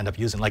not going to end up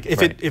using. Like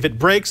if it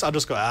breaks, I'll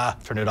just go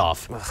turn it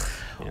off.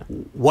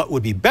 What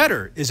would be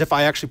better is if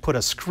I actually put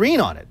a screen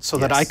on it so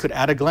that I could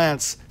at a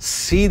glance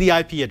see the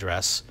IP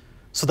address,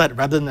 so that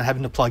rather than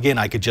having to plug in,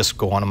 I could just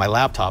go onto my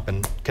laptop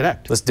and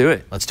connect. Let's do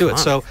it. Let's do it.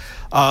 So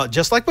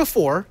just like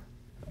before,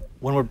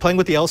 when we're playing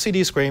with the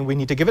LCD screen, we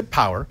need to give it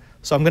power.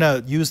 So I'm going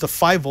to use the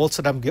 5 volts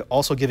that I'm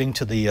also giving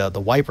to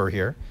the wiper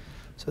here.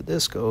 So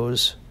this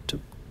goes to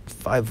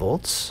 5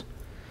 volts,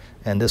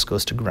 and this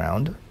goes to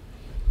ground.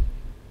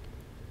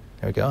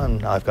 There we go,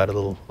 and now I've got a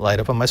little light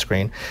up on my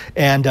screen.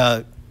 And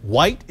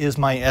white is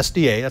my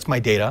SDA, that's my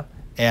data,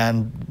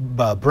 and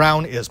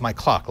brown is my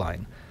clock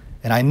line.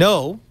 And I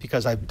know,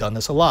 because I've done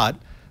this a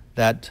lot,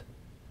 that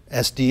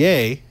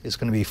SDA is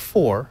going to be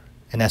 4,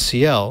 and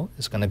SCL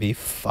is going to be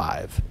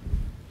 5.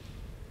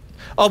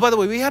 Oh, by the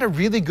way, we had a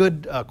really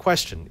good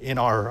question in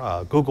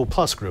our Google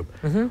Plus group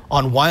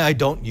on why I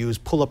don't use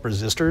pull-up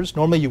resistors.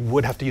 Normally, you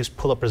would have to use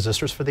pull-up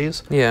resistors for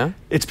these. Yeah.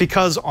 It's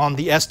because on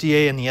the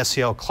SDA and the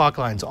SCL clock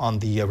lines on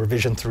the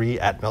revision 3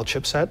 ATmega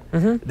chipset,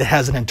 it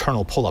has an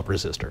internal pull-up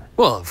resistor.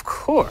 Well, of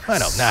course. I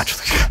know,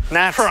 naturally.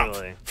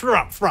 Naturally.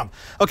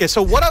 Okay,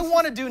 so what I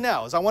want to do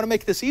now is I want to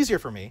make this easier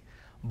for me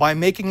by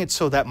making it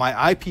so that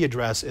my IP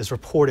address is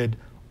reported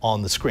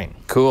on the screen.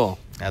 Cool.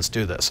 Let's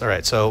do this. All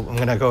right, so I'm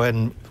going to go ahead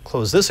and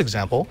close this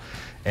example,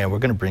 and we're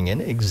going to bring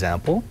in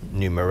example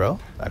numero.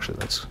 Actually,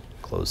 let's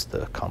close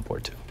the COM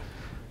port too.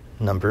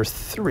 Number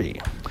 3.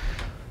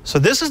 So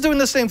this is doing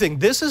the same thing.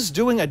 This is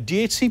doing a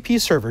DHCP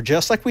server,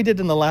 just like we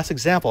did in the last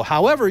example.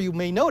 However, you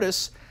may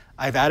notice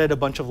I've added a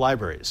bunch of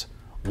libraries.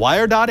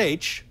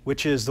 Wire.h,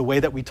 which is the way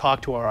that we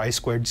talk to our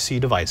I2C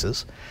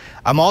devices.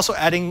 I'm also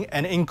adding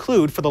an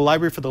include for the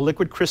library for the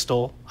liquid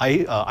crystal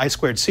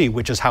I2C,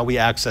 which is how we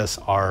access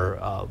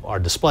our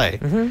display.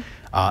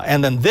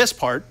 And then this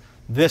part,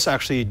 this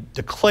actually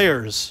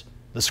declares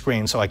the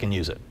screen so I can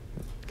use it.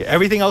 Okay,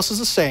 everything else is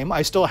the same.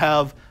 I still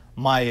have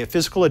my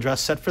physical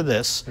address set for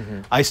this.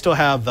 I still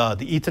have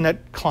the Ethernet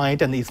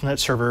client and the Ethernet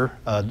server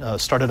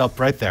started up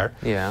right there.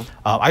 Yeah.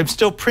 I'm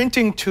still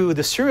printing to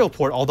the serial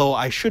port, although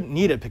I shouldn't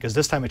need it because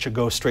this time it should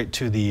go straight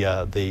to the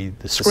screen.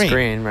 The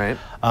screen, right.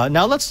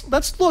 Now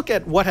let's look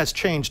at what has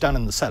changed down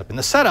in the setup. In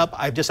the setup,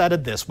 I've just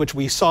added this, which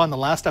we saw in the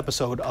last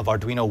episode of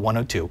Arduino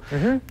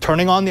 102.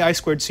 Turning on the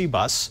I2C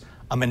bus,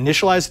 I'm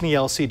initializing the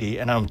LCD,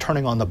 and I'm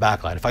turning on the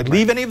backlight. If I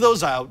leave any of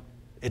those out,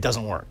 it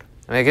doesn't work.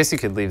 I mean, I guess you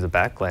could leave the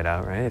backlight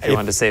out, right? If you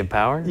wanted to save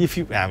power?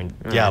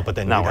 Yeah, but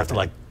then you'd have to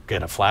like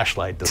get a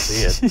flashlight to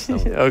see it. So,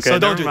 Okay, so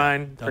don't never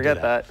mind.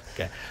 Forget that.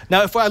 Okay.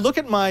 Now, if I look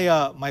at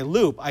my my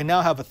loop, I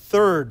now have a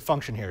third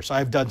function here. So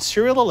I've done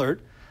serial alert.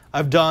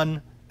 I've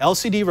done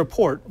LCD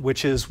report,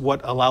 which is what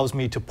allows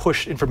me to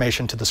push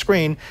information to the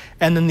screen,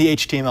 and then the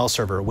HTML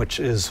server, which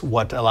is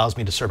what allows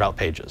me to serve out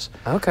pages.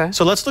 Okay.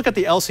 So let's look at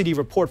the LCD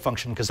report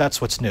function, because that's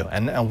what's new.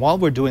 And while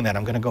we're doing that,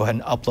 I'm going to go ahead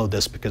and upload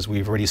this because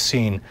we've already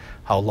seen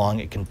how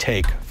long it can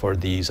take for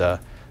these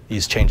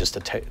changes to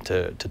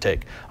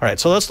take. All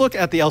right, so let's look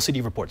at the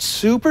LCD report.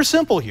 Super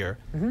simple here.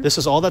 This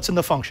is all that's in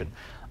the function.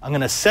 I'm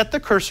going to set the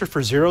cursor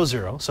for 0,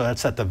 0, so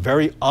that's at the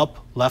very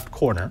up left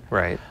corner.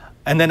 Right.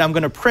 And then I'm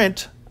going to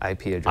print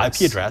IP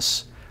address. IP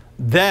address.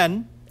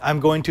 Then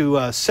I'm going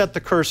to set the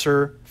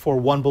cursor for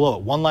one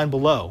line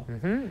below.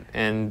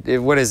 And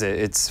what is it?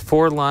 It's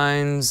 4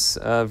 lines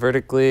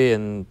vertically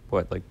and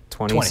what, like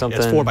 20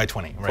 something? It's 4 by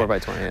 20. Right? 4 by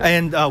 20. Yeah.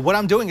 And what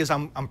I'm doing is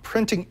I'm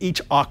printing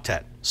each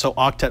octet. So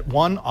octet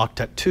 1,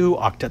 octet 2,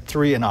 octet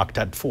 3, and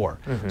octet 4.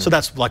 So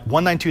that's like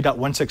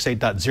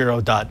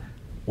 192.168.0.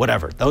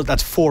 Whatever.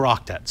 That's 4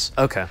 octets.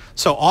 Okay.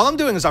 So all I'm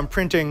doing is I'm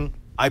printing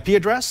IP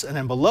address, and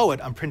then below it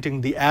I'm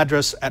printing the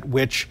address at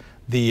which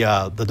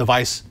the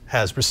device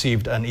has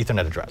received an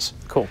Ethernet address.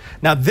 Cool.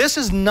 Now this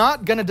is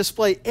not going to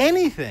display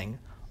anything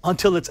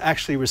until it's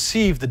actually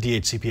received the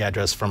DHCP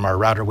address from our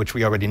router, which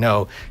we already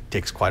know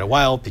takes quite a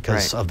while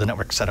because of the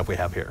network setup we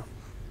have here.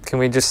 Can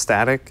we just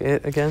static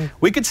it again?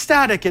 We could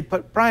static it,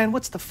 but Brian,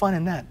 what's the fun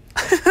in that?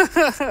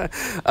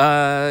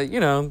 You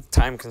know,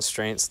 time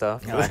constraint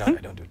stuff. No, I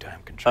don't do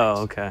time constraints.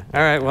 Oh, okay.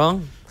 All right, well,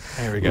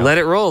 there we go. let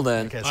it roll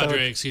then. Okay, so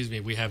Andre, excuse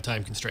me, we have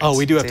time constraints. oh,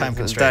 we do have time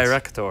constraints.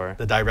 Director.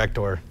 The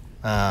director.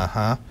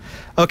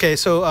 Okay,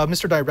 so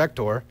Mr.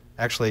 Director,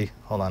 actually,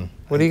 hold on.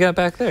 What do you got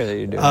back there that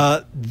you're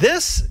doing?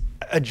 This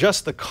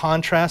adjusts the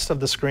contrast of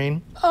the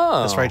screen.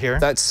 Oh, This right here.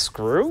 that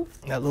screw?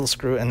 That little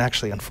screw, and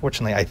actually,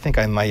 unfortunately, I think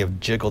I might have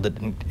jiggled it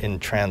in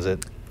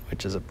transit,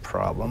 which is a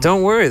problem.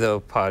 Don't worry though,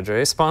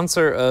 Padre.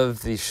 Sponsor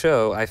of the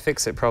show,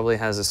 iFixit, probably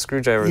has a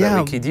screwdriver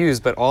that we could use,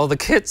 but all the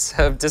kits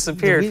have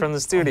disappeared from the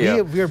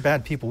studio. We are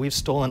bad people. We've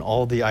stolen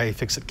all the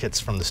iFixit kits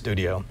from the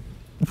studio.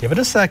 Give it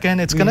a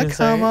second. It's going to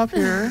come up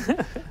here.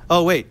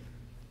 Oh, wait.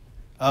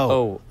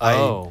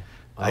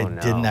 I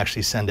didn't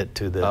actually send it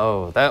to the...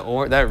 Oh,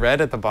 that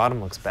red at the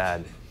bottom looks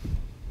bad.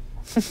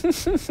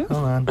 Hold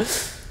on.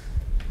 It's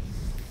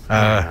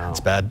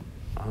bad.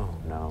 Oh,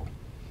 no.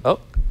 Oh.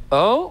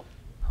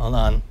 Hold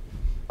on.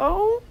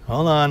 Oh.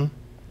 Hold on.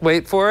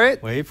 Wait for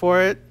it. Wait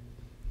for it.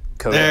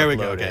 Code There we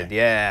uploaded. go. Okay.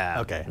 Yeah.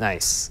 Okay.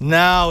 Nice.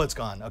 Now it's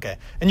gone. Okay.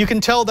 And you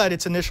can tell that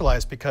it's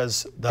initialized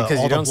because all you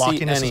the don't see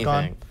blockiness is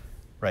gone. anything.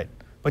 Right.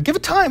 But give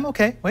it time.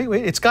 Okay.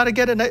 Wait. It's got to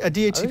get a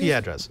DHCP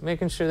address.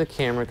 Making sure the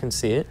camera can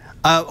see it.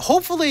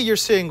 Hopefully you're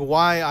seeing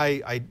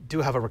why I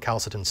do have a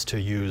recalcitrance to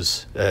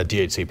use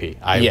DHCP.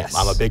 Yes.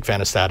 I'm a big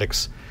fan of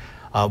statics.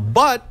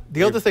 But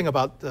the other thing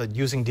about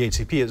using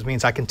DHCP is it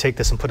means I can take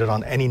this and put it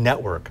on any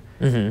network,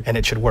 and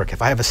it should work.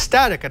 If I have a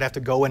static, I'd have to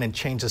go in and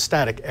change the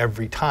static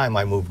every time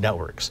I move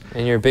networks.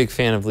 And you're a big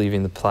fan of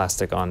leaving the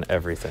plastic on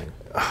everything.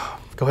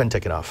 Go ahead and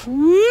take it off.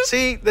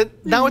 See,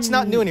 now it's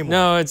not new anymore.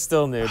 No, it's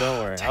still new. Don't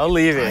worry. I'll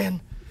leave it.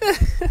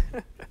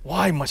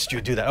 Why must you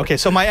do that? Okay,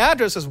 so my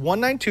address is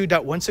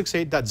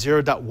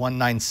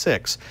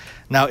 192.168.0.196.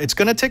 Now, it's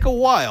going to take a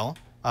while.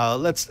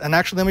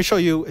 Actually, let me show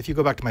you, if you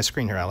go back to my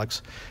screen here,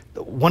 Alex.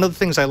 One of the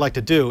things I like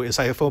to do is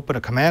if I open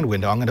a command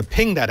window, I'm going to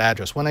ping that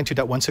address,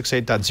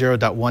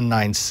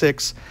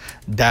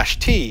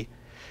 192.168.0.196-T.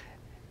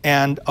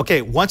 And,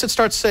 okay, once it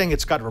starts saying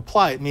it's got a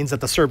reply, it means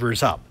that the server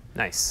is up.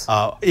 Nice.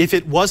 If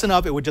it wasn't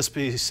up, it would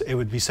be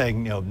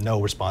saying,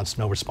 no response,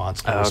 no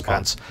response, no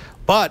response.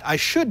 But I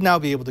should now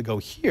be able to go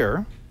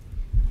here,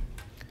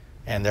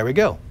 and there we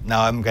go.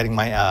 Now I'm getting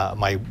my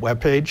my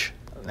web page,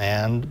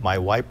 and my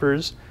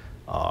wipers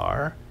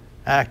are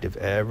active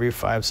every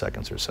 5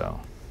 seconds or so.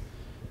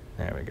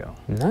 There we go.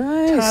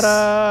 Nice.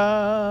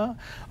 Ta-da!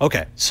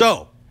 Okay,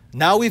 so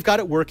now we've got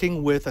it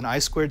working with an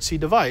I2C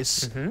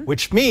device,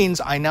 which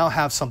means I now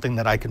have something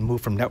that I can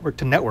move from network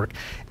to network,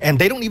 and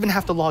they don't even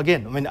have to log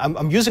in. I mean,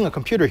 I'm using a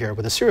computer here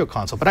with a serial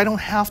console, but I don't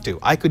have to.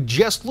 I could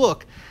just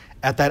look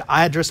at that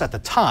address at the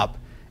top,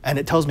 and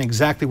it tells me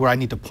exactly where I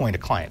need to point a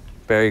client.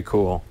 Very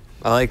cool.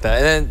 I like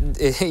that. And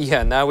then,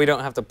 yeah, now we don't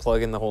have to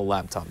plug in the whole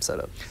laptop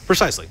setup.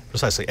 Precisely.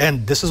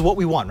 And this is what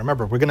we want.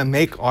 Remember, we're going to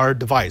make our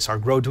device, our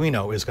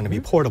Arduino is going to be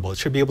portable. It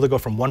should be able to go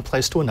from one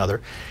place to another.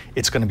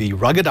 It's going to be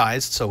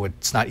ruggedized, so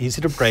it's not easy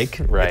to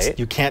break. Right.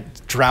 You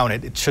can't drown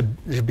it. It should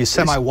be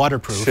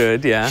semi-waterproof.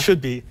 Should, yeah.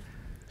 Should be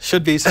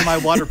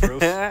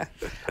semi-waterproof.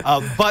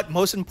 But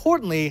most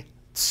importantly,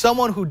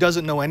 someone who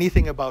doesn't know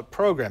anything about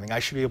programming, I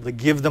should be able to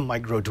give them my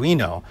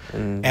Arduino,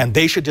 and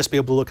they should just be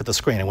able to look at the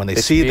screen. And when they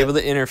see should be able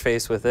to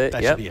interface with it,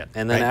 that should be it,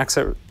 and then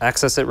right?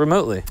 access it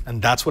remotely.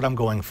 And that's what I'm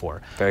going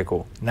for. Very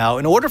cool. Now,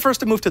 in order for us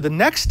to move to the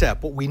next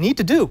step, what we need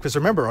to do, because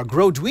remember, our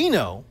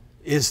Arduino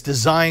is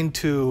designed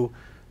to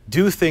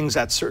do things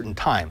at certain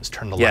times.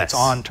 Turn the lights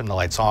on, turn the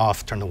lights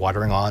off, turn the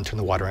watering on, turn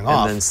the watering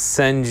off. And then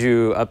send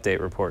you update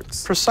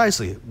reports.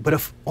 Precisely. But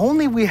if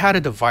only we had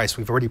a device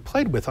we've already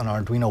played with on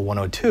Arduino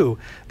 102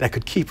 that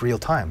could keep real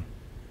time.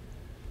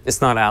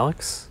 It's not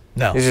Alex?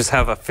 No. You just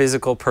have a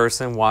physical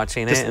person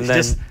watching it and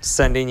then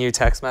sending you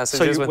text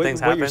messages when things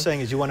happen? What you're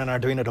saying is you want an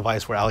Arduino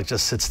device where Alex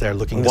just sits there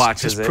looking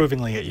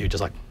disapprovingly at you,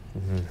 just like...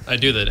 I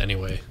do that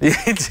anyway.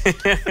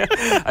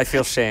 I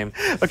feel shame.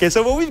 Okay,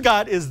 so what we've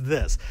got is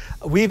this.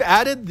 We've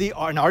added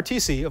an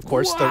RTC, of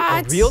course,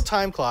 a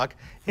real-time clock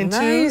into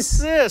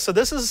this. So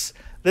this has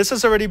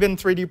already been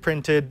 3D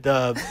printed.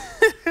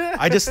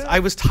 I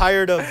was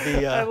tired of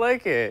the... I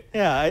like it.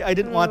 Yeah, I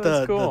didn't want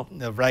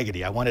the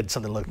raggedy. I wanted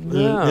something a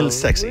little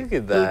sexy. Look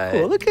at that.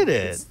 Cool. Look at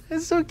it.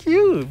 It's so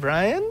cute,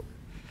 Brian.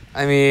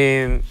 I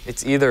mean,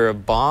 it's either a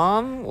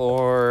bomb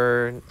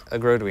or a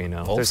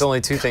Arduino. Well, there's only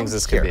two things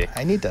this could be.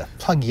 I need to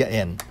plug you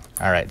in.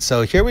 All right,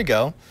 so here we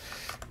go.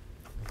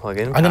 Plug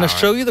in. I'm going to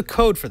show you the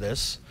code for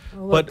this.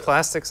 Oh, look,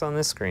 plastic's on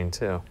this screen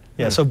too.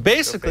 Yeah, so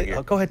basically,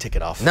 go ahead, take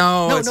it off.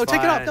 No,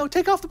 take it off. No,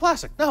 take off the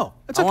plastic. No,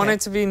 it's okay. I want it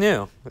to be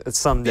new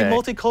someday. Be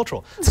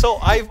multicultural. So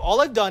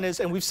all I've done is,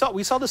 and we saw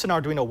this in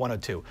Arduino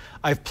 102.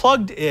 I've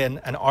plugged in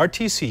an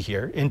RTC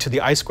here into the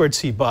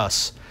I2C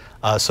bus.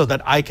 So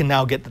that I can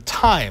now get the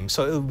time.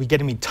 So it'll be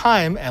getting me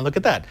time, and look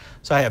at that.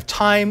 So I have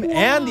time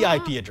and the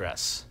IP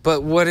address.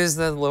 But what is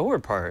the lower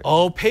part?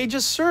 Oh,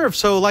 pages served.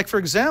 So like, for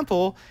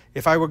example,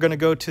 if I were going to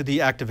go to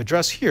the active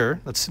address here,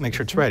 let's make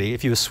sure it's ready.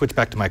 If you switch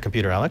back to my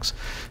computer, Alex,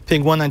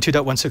 ping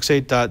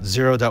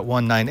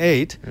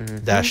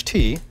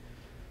 192.168.0.198-T.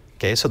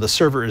 Okay, so the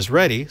server is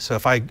ready. So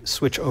if I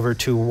switch over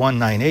to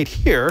 198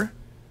 here.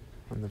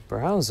 On the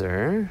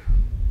browser.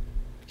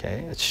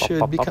 Okay, it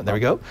should be, there we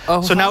go.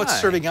 Oh, so now it's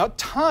serving out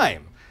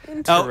time.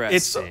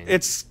 Interesting. Now,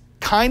 it's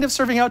kind of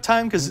serving out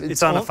time because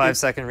it's on a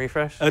 5-second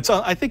refresh? It's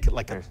on, I think,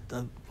 like a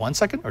 1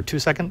 second or 2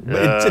 second.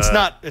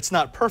 It's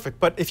not perfect,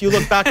 but if you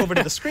look back over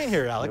to the screen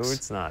here, Alex. No,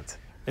 it's not.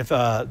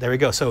 There we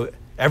go. So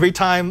every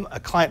time a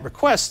client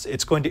requests,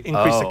 it's going to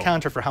increase the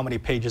counter for how many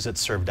pages it's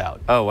served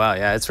out. Oh, wow,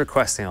 yeah, it's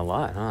requesting a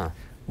lot, huh?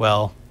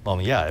 Well,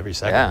 yeah, every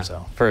second or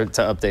so. To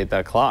update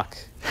that clock.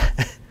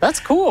 That's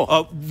cool.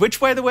 Which,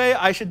 by the way,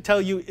 I should tell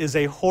you, is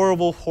a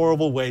horrible,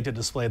 horrible way to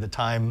display the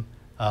time.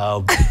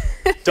 Don't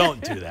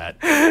do that.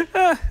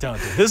 Don't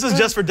do it. This is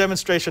just for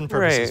demonstration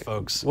purposes,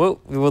 folks.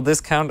 Will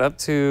this count up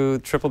to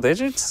triple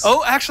digits?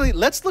 Oh, actually,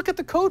 let's look at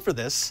the code for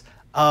this.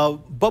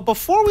 But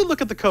before we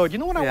look at the code, you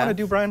know what I want to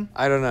do, Brian?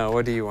 I don't know.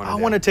 What do you want to do?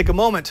 I want to take a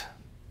moment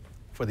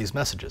for these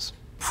messages.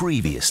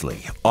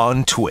 Previously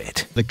on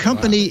Twit. The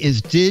company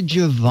is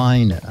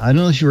Digivina. I don't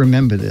know if you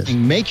remember this.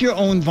 Make your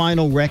own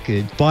vinyl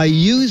record by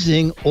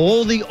using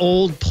all the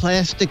old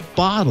plastic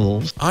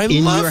bottles in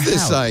your house. I love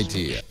this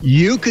idea.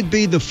 You could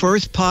be the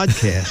first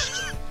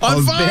podcast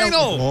on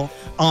vinyl.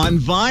 On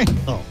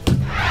vinyl.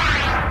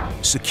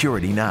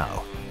 Security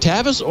Now.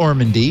 Tavis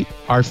Ormandy,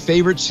 our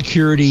favorite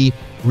security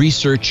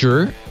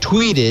researcher,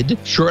 tweeted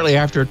shortly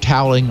after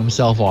toweling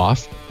himself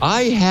off,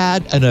 "I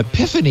had an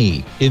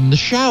epiphany in the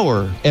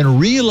shower and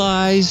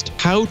realized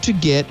how to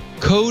get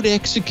code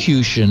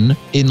execution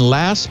in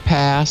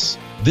LastPass.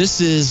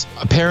 This is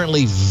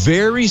apparently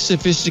very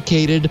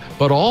sophisticated,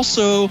 but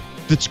also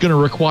it's going to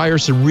require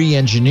some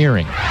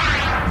re-engineering."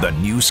 The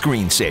new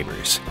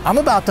screensavers. I'm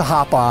about to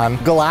hop on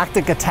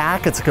Galactic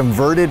Attack. It's a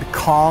converted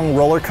Kong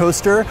roller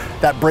coaster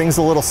that brings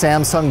a little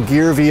Samsung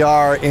Gear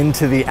VR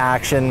into the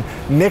action.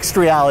 Mixed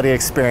reality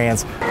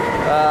experience.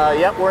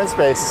 Yep, we're in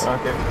space.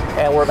 Okay.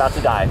 And we're about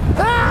to die.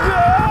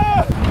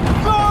 Ah!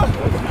 Ah!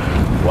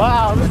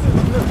 Wow, this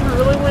is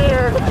really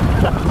weird.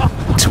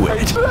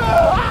 Twit.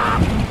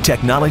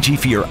 Technology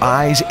for your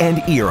eyes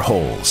and ear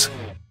holes.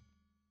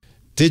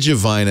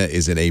 Digivina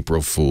is an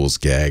April Fool's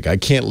gag. I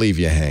can't leave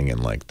you hanging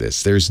like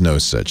this. There's no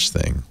such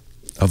thing.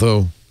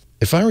 Although,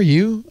 if I were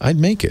you, I'd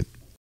make it.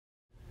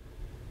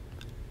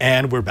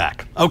 And we're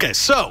back. Okay,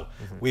 so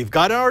we've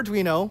got our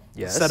Arduino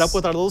set up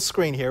with our little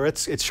screen here.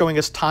 It's showing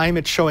us time,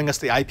 it's showing us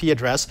the IP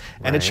address,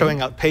 and it's showing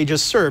out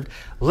pages served.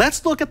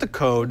 Let's look at the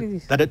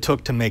code that it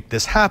took to make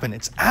this happen.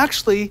 It's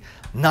actually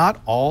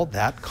not all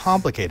that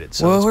complicated.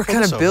 So well, we're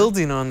kind of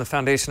building on the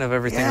foundation of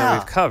everything that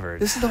we've covered.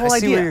 This is the whole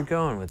idea. idea. I see where you're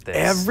going with this.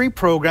 Every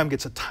program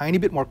gets a tiny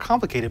bit more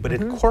complicated, but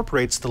it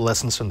incorporates the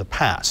lessons from the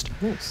past.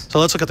 Nice. So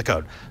let's look at the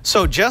code.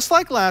 So just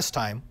like last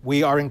time,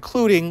 we are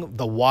including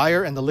the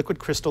wire and the liquid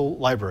crystal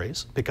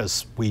libraries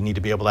because we need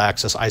to be able to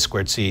access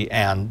I2C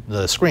and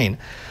the screen.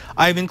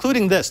 I'm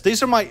including this.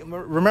 These are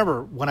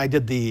remember when I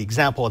did the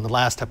example in the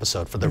last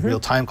episode for the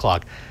real-time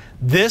clock,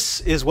 this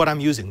is what I'm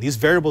using. These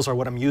variables are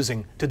what I'm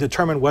using to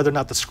determine whether or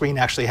not the screen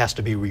actually has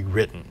to be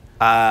rewritten.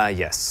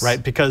 Yes.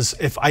 Right, because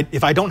if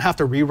I don't have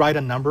to rewrite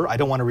a number, I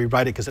don't want to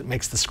rewrite it because it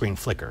makes the screen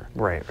flicker.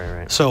 Right.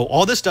 So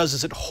all this does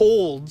is it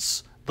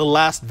holds the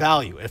last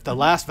value. If the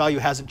last value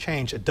hasn't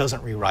changed, it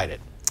doesn't rewrite it.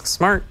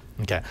 Smart.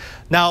 Okay.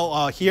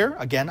 Now here,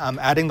 again, I'm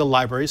adding the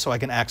library so I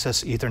can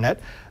access Ethernet.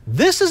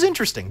 This is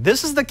interesting.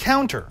 This is the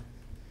counter.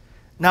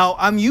 Now,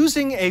 I'm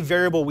using a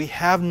variable we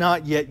have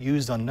not yet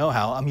used on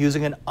know-how. I'm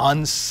using an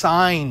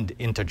unsigned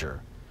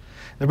integer.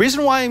 The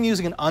reason why I'm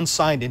using an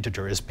unsigned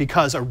integer is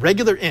because a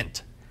regular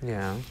int,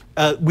 yeah,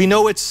 we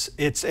know it's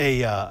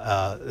a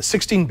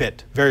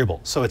 16-bit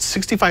variable, so it's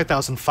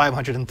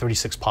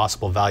 65,536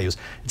 possible values.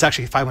 It's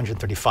actually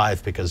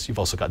 535 because you've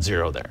also got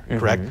 0 there,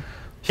 correct?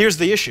 Here's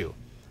the issue.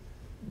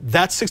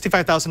 That's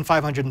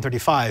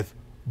 65,535,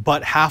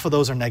 but half of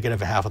those are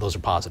negative and half of those are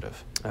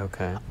positive.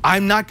 Okay.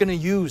 I'm not going to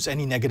use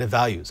any negative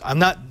values. I'm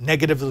not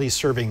negatively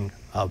serving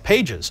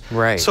pages.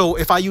 Right. So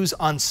if I use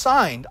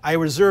unsigned, I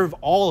reserve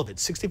all of it,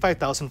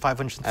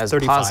 65,535. As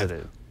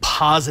positive.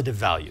 Positive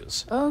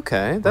values.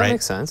 Okay, that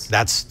makes sense.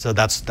 That's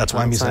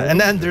why I'm using it. And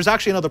then there's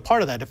actually another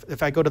part of that.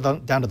 If I go to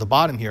down to the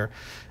bottom here,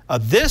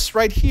 this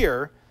right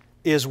here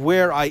is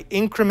where I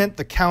increment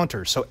the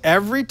counter. So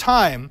every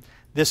time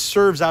this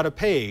serves out a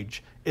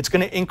page, it's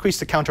going to increase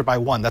the counter by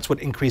 1. That's what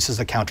increases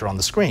the counter on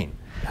the screen.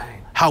 Right.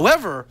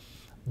 However,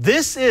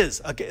 this is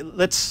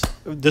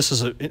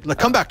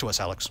come back to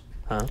us, Alex.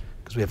 Huh?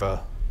 Because we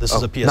have this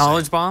is a PSA.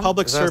 Knowledge bomb?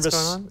 Public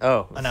service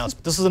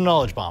announcement. This is a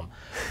knowledge bomb.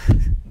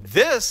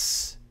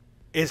 This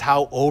is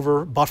how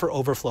buffer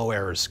overflow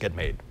errors get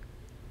made.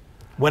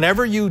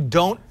 Whenever you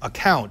don't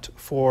account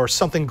for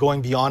something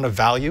going beyond a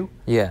value,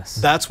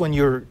 that's when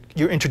you're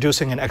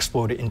introducing an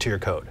exploit into your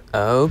code.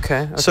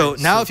 Okay. So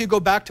now if you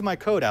go back to my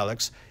code,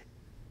 Alex,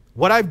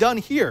 what I've done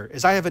here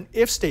is I have an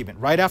if statement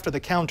right after the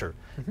counter.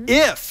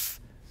 If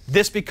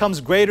this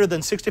becomes greater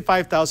than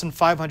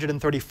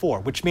 65,534,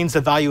 which means the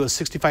value is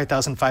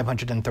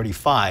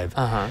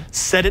 65,535,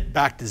 set it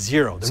back to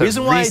 0. The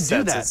reason why I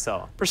do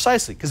that,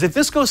 precisely, because if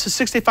this goes to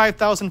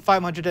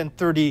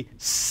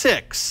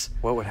 65,536,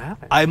 what would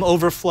happen? I'm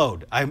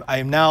overflowed.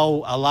 I'm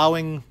now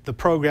allowing the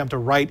program to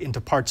write into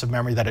parts of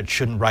memory that it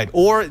shouldn't write,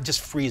 or it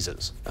just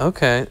freezes.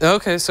 Okay.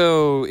 Okay,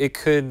 so it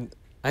could...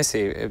 I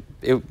see.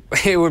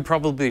 It would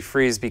probably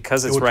freeze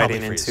because it's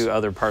writing into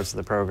other parts of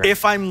the program.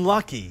 If I'm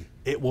lucky,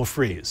 it will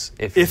freeze.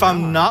 If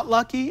I'm not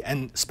lucky,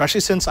 and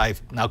especially since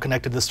I've now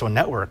connected this to a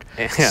network,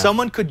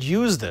 someone could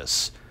use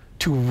this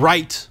to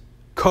write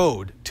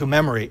code to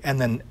memory and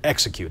then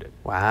execute it.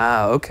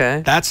 Wow,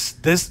 okay. That's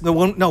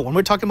when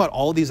we're talking about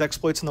all these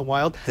exploits in the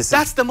wild,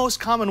 that's the most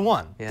common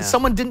one. Yeah.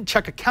 Someone didn't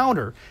check a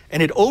counter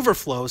and it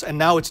overflows and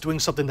now it's doing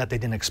something that they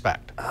didn't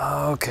expect.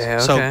 Okay, okay.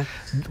 So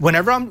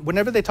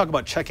whenever they talk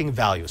about checking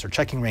values or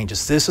checking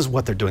ranges, this is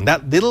what they're doing.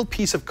 That little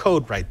piece of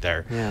code right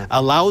there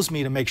allows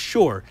me to make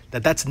sure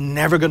that that's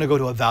never going to go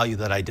to a value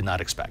that I did not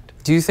expect.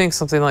 Do you think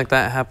something like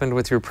that happened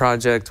with your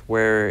project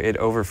where it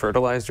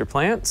over-fertilized your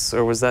plants,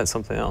 or was that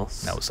something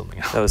else? That was something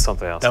else. That was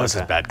something else. That was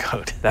just bad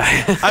code.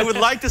 I would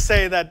like to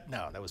say that,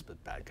 no, that was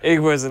bad code. It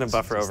wasn't a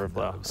buffer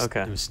overflow.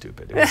 It was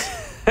stupid.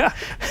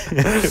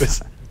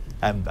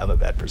 I'm a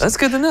bad person. That's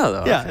good to know,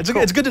 though. Yeah,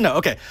 it's good to know.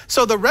 Okay,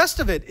 so the rest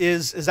of it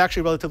is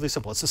actually relatively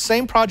simple. It's the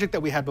same project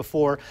that we had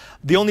before.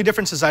 The only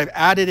difference is I've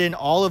added in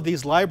all of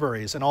these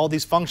libraries and all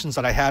these functions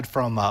that I had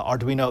from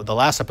Arduino, the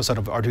last episode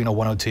of Arduino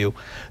 102,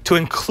 to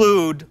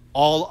include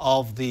all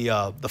of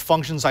the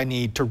functions I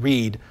need to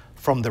read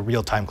from the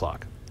real-time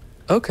clock.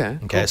 Okay.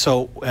 Okay. Cool.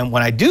 So, and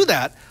when I do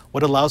that,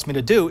 what it allows me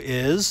to do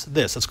is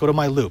this. Let's go to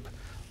my loop.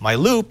 My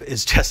loop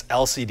is just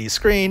LCD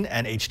screen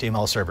and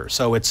HTML server.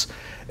 So it's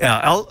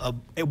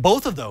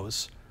both of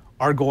those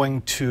are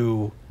going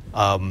to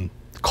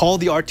call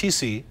the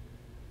RTC,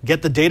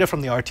 get the data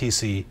from the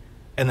RTC,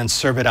 and then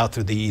serve it out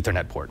through the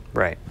Ethernet port.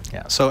 Right.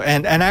 Yeah. So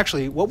and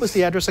actually, what was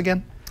the address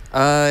again?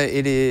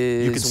 It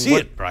is... You can see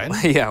it, Brian.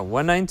 Yeah,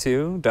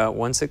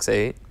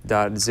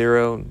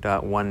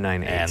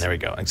 192.168.0.198. And there we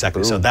go.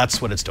 Exactly. Boom. So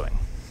that's what it's doing.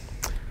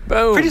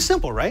 Boom. Pretty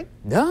simple, right?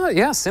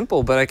 Yeah,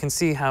 simple, but I can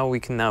see how we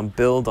can now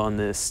build on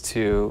this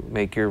to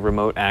make your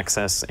remote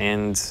access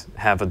and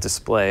have a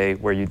display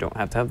where you don't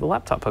have to have the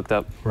laptop hooked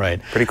up. Right.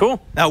 Pretty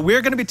cool. Now,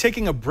 we're going to be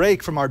taking a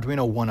break from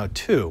Arduino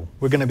 102.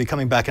 We're going to be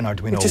coming back in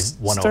Arduino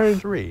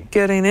 103.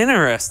 Getting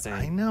interesting.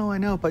 I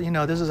know, but you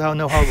know, this is how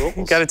know-how rolls.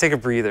 You got to take a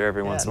breather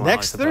every once in a while.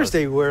 Next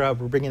Thursday, we're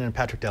bringing in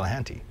Patrick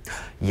Delahanty.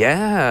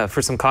 Yeah,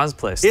 for some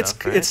cosplay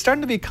stuff, right? It's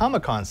starting to be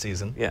Comic-Con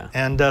season. Yeah.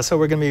 And so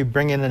we're going to be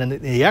bringing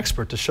in the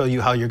expert to show you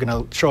how you're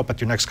going to show up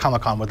at your next Comic-Con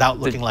without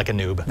looking like a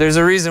noob. There's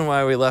a reason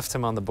why we left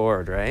him on the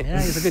board, right?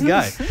 Yeah, he's a good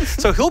guy.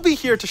 So he'll be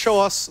here to show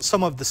us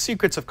some of the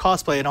secrets of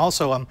cosplay, and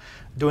also I'm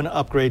doing an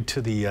upgrade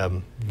to the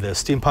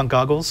steampunk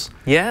goggles.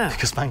 Yeah.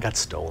 Because mine got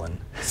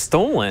stolen.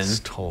 Stolen?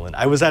 Stolen.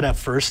 I was at a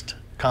first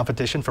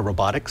competition for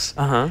robotics,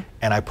 and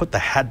I put the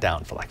hat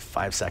down for like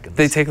 5 seconds.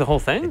 They take the whole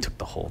thing? They took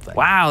the whole thing.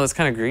 Wow, that's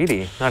kind of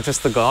greedy. Not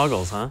just the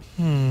goggles, huh?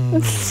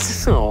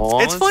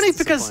 Aww, it's funny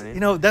because, you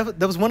know, that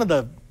was one of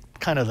the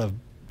kind of the,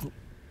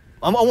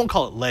 I won't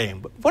call it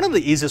lame, but one of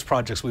the easiest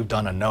projects we've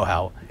done on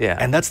know-how. Yeah.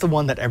 And that's the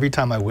one that every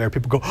time I wear,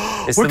 people go,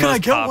 oh, where can I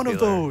get one of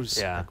those?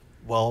 Yeah. Like,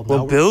 well,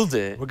 we'll build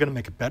it. We're going to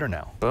make it better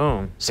now.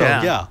 Boom. So,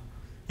 yeah.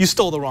 You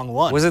stole the wrong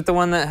one. Was it the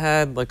one that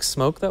had like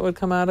smoke that would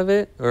come out of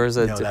it, or is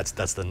it? No, that's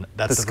going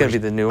to be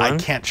the new one. I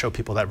can't show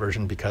people that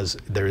version because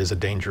there is a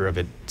danger of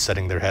it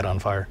setting their head on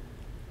fire.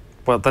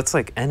 Well, that's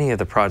like any of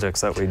the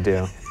projects that we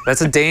do.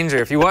 That's a danger.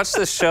 If you watch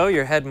this show,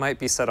 your head might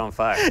be set on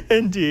fire.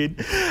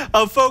 Indeed.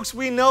 Folks,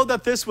 we know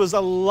that this was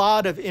a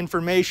lot of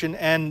information,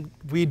 and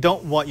we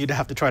don't want you to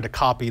have to try to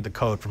copy the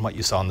code from what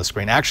you saw on the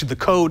screen. Actually, the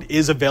code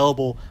is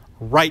available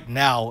right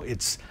now.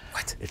 It's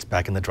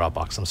back in the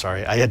Dropbox. I'm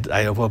sorry. I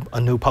have a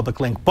new public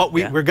link, but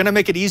we're going to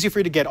make it easy for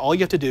you to get. All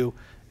you have to do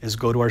is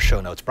go to our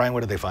show notes. Brian,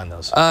 where do they find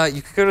those?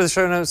 You could go to the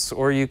show notes,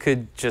 or you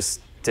could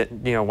just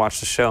watch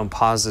the show and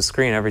pause the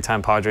screen every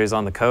time Padre's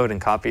on the code and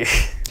copy.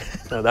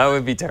 No, that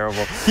would be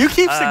terrible. You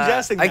keep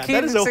suggesting that. I keep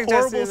that is a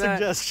horrible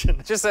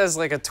suggestion. Just as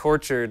like a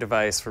torture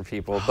device for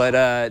people.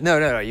 But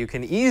no. You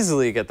can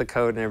easily get the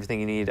code and everything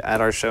you need at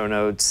our show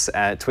notes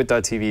at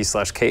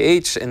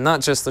twit.tv/KH. And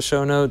not just the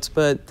show notes,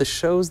 but the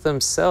shows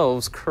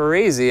themselves.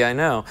 Crazy, I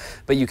know.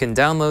 But you can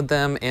download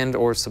them and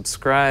or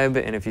subscribe.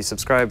 And if you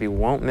subscribe, you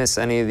won't miss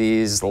any of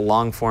these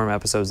long form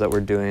episodes that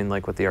we're doing,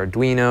 like with the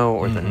Arduino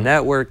or the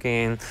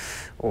networking.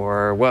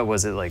 Or what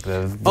was it, like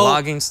the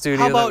vlogging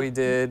studio that we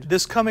did?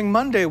 This coming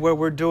Monday where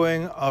we're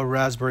doing a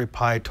Raspberry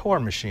Pi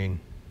Tor machine.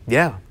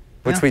 Yeah,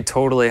 which we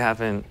totally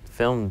haven't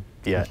filmed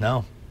yet.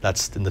 No,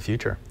 that's in the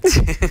future.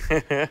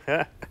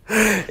 It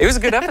was a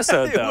good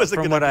episode, though,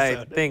 from what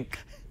I think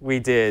we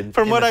did.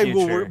 From what I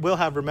will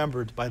have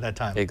remembered by that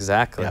time.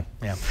 Exactly.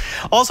 Yeah.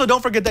 Also,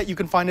 don't forget that you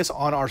can find us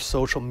on our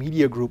social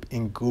media group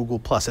in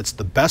Google+. It's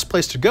the best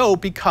place to go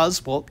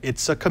because, well,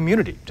 it's a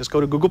community. Just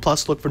go to Google+,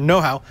 look for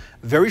Know-How.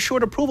 Very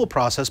short approval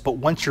process, but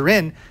once you're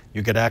in,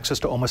 you get access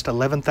to almost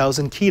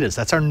 11,000 Kitas.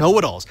 That's our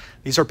know-it-alls.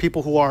 These are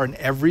people who are in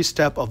every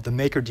step of the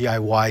Maker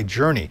DIY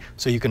journey.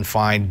 So you can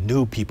find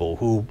new people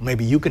who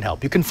maybe you can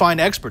help. You can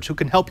find experts who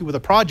can help you with a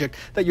project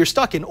that you're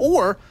stuck in,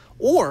 or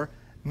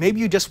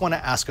maybe you just want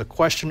to ask a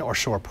question or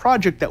show a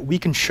project that we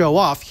can show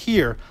off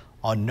here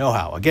on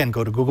Know-How. Again,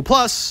 go to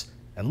Google+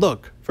 and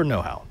look for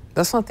Know-How.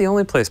 That's not the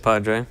only place,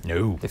 Padre.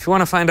 No. If you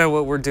want to find out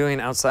what we're doing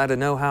outside of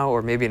Know-How,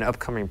 or maybe an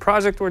upcoming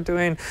project we're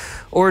doing,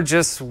 or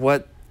just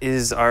what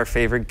is our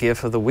favorite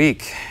GIF of the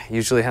week,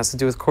 usually has to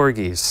do with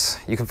corgis.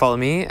 You can follow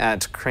me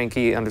at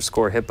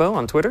cranky_hippo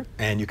on Twitter.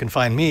 And you can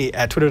find me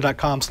at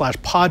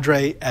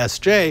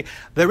twitter.com/PadreSJ.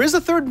 There is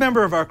a third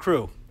member of our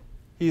crew.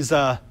 He's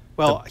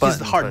well, he's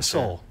the heart and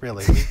soul,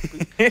 really.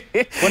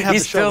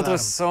 He's filled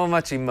with so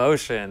much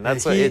emotion.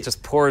 That's why it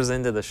just pours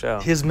into the show.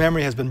 His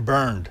memory has been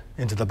burned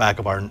into the back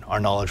of our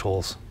knowledge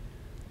holes.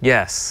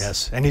 Yes.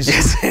 Yes, and he's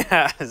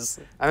yes.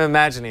 I'm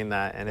imagining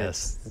that, and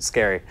it's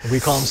scary. We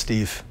call him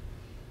Steve.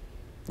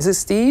 Is it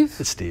Steve?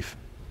 It's Steve.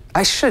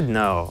 I should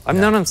know. I've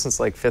known him since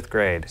like 5th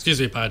grade. Excuse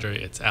me, Padre,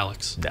 it's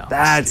Alex. No,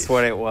 that's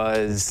what it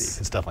was.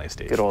 It's definitely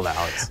Steve. Good old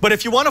Alex. But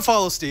if you want to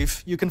follow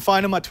Steve, you can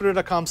find him at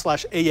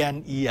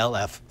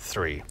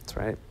twitter.com/ANELF3. That's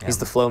right. Yeah. He's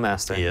the flow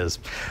master. He is.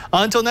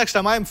 Until next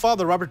time, I am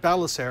Father Robert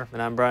Baldassare.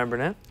 And I'm Brian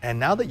Burnett. And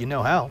now that you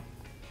know how,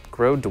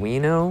 grow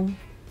Arduino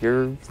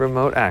your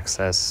remote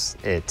access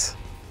it.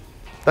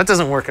 That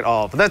doesn't work at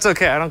all, but that's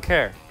okay. I don't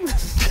care.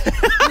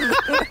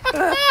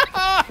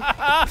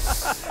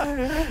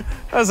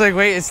 I was like,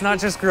 wait, it's not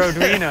just grow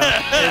Arduino.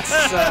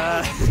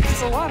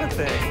 It's a lot of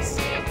things.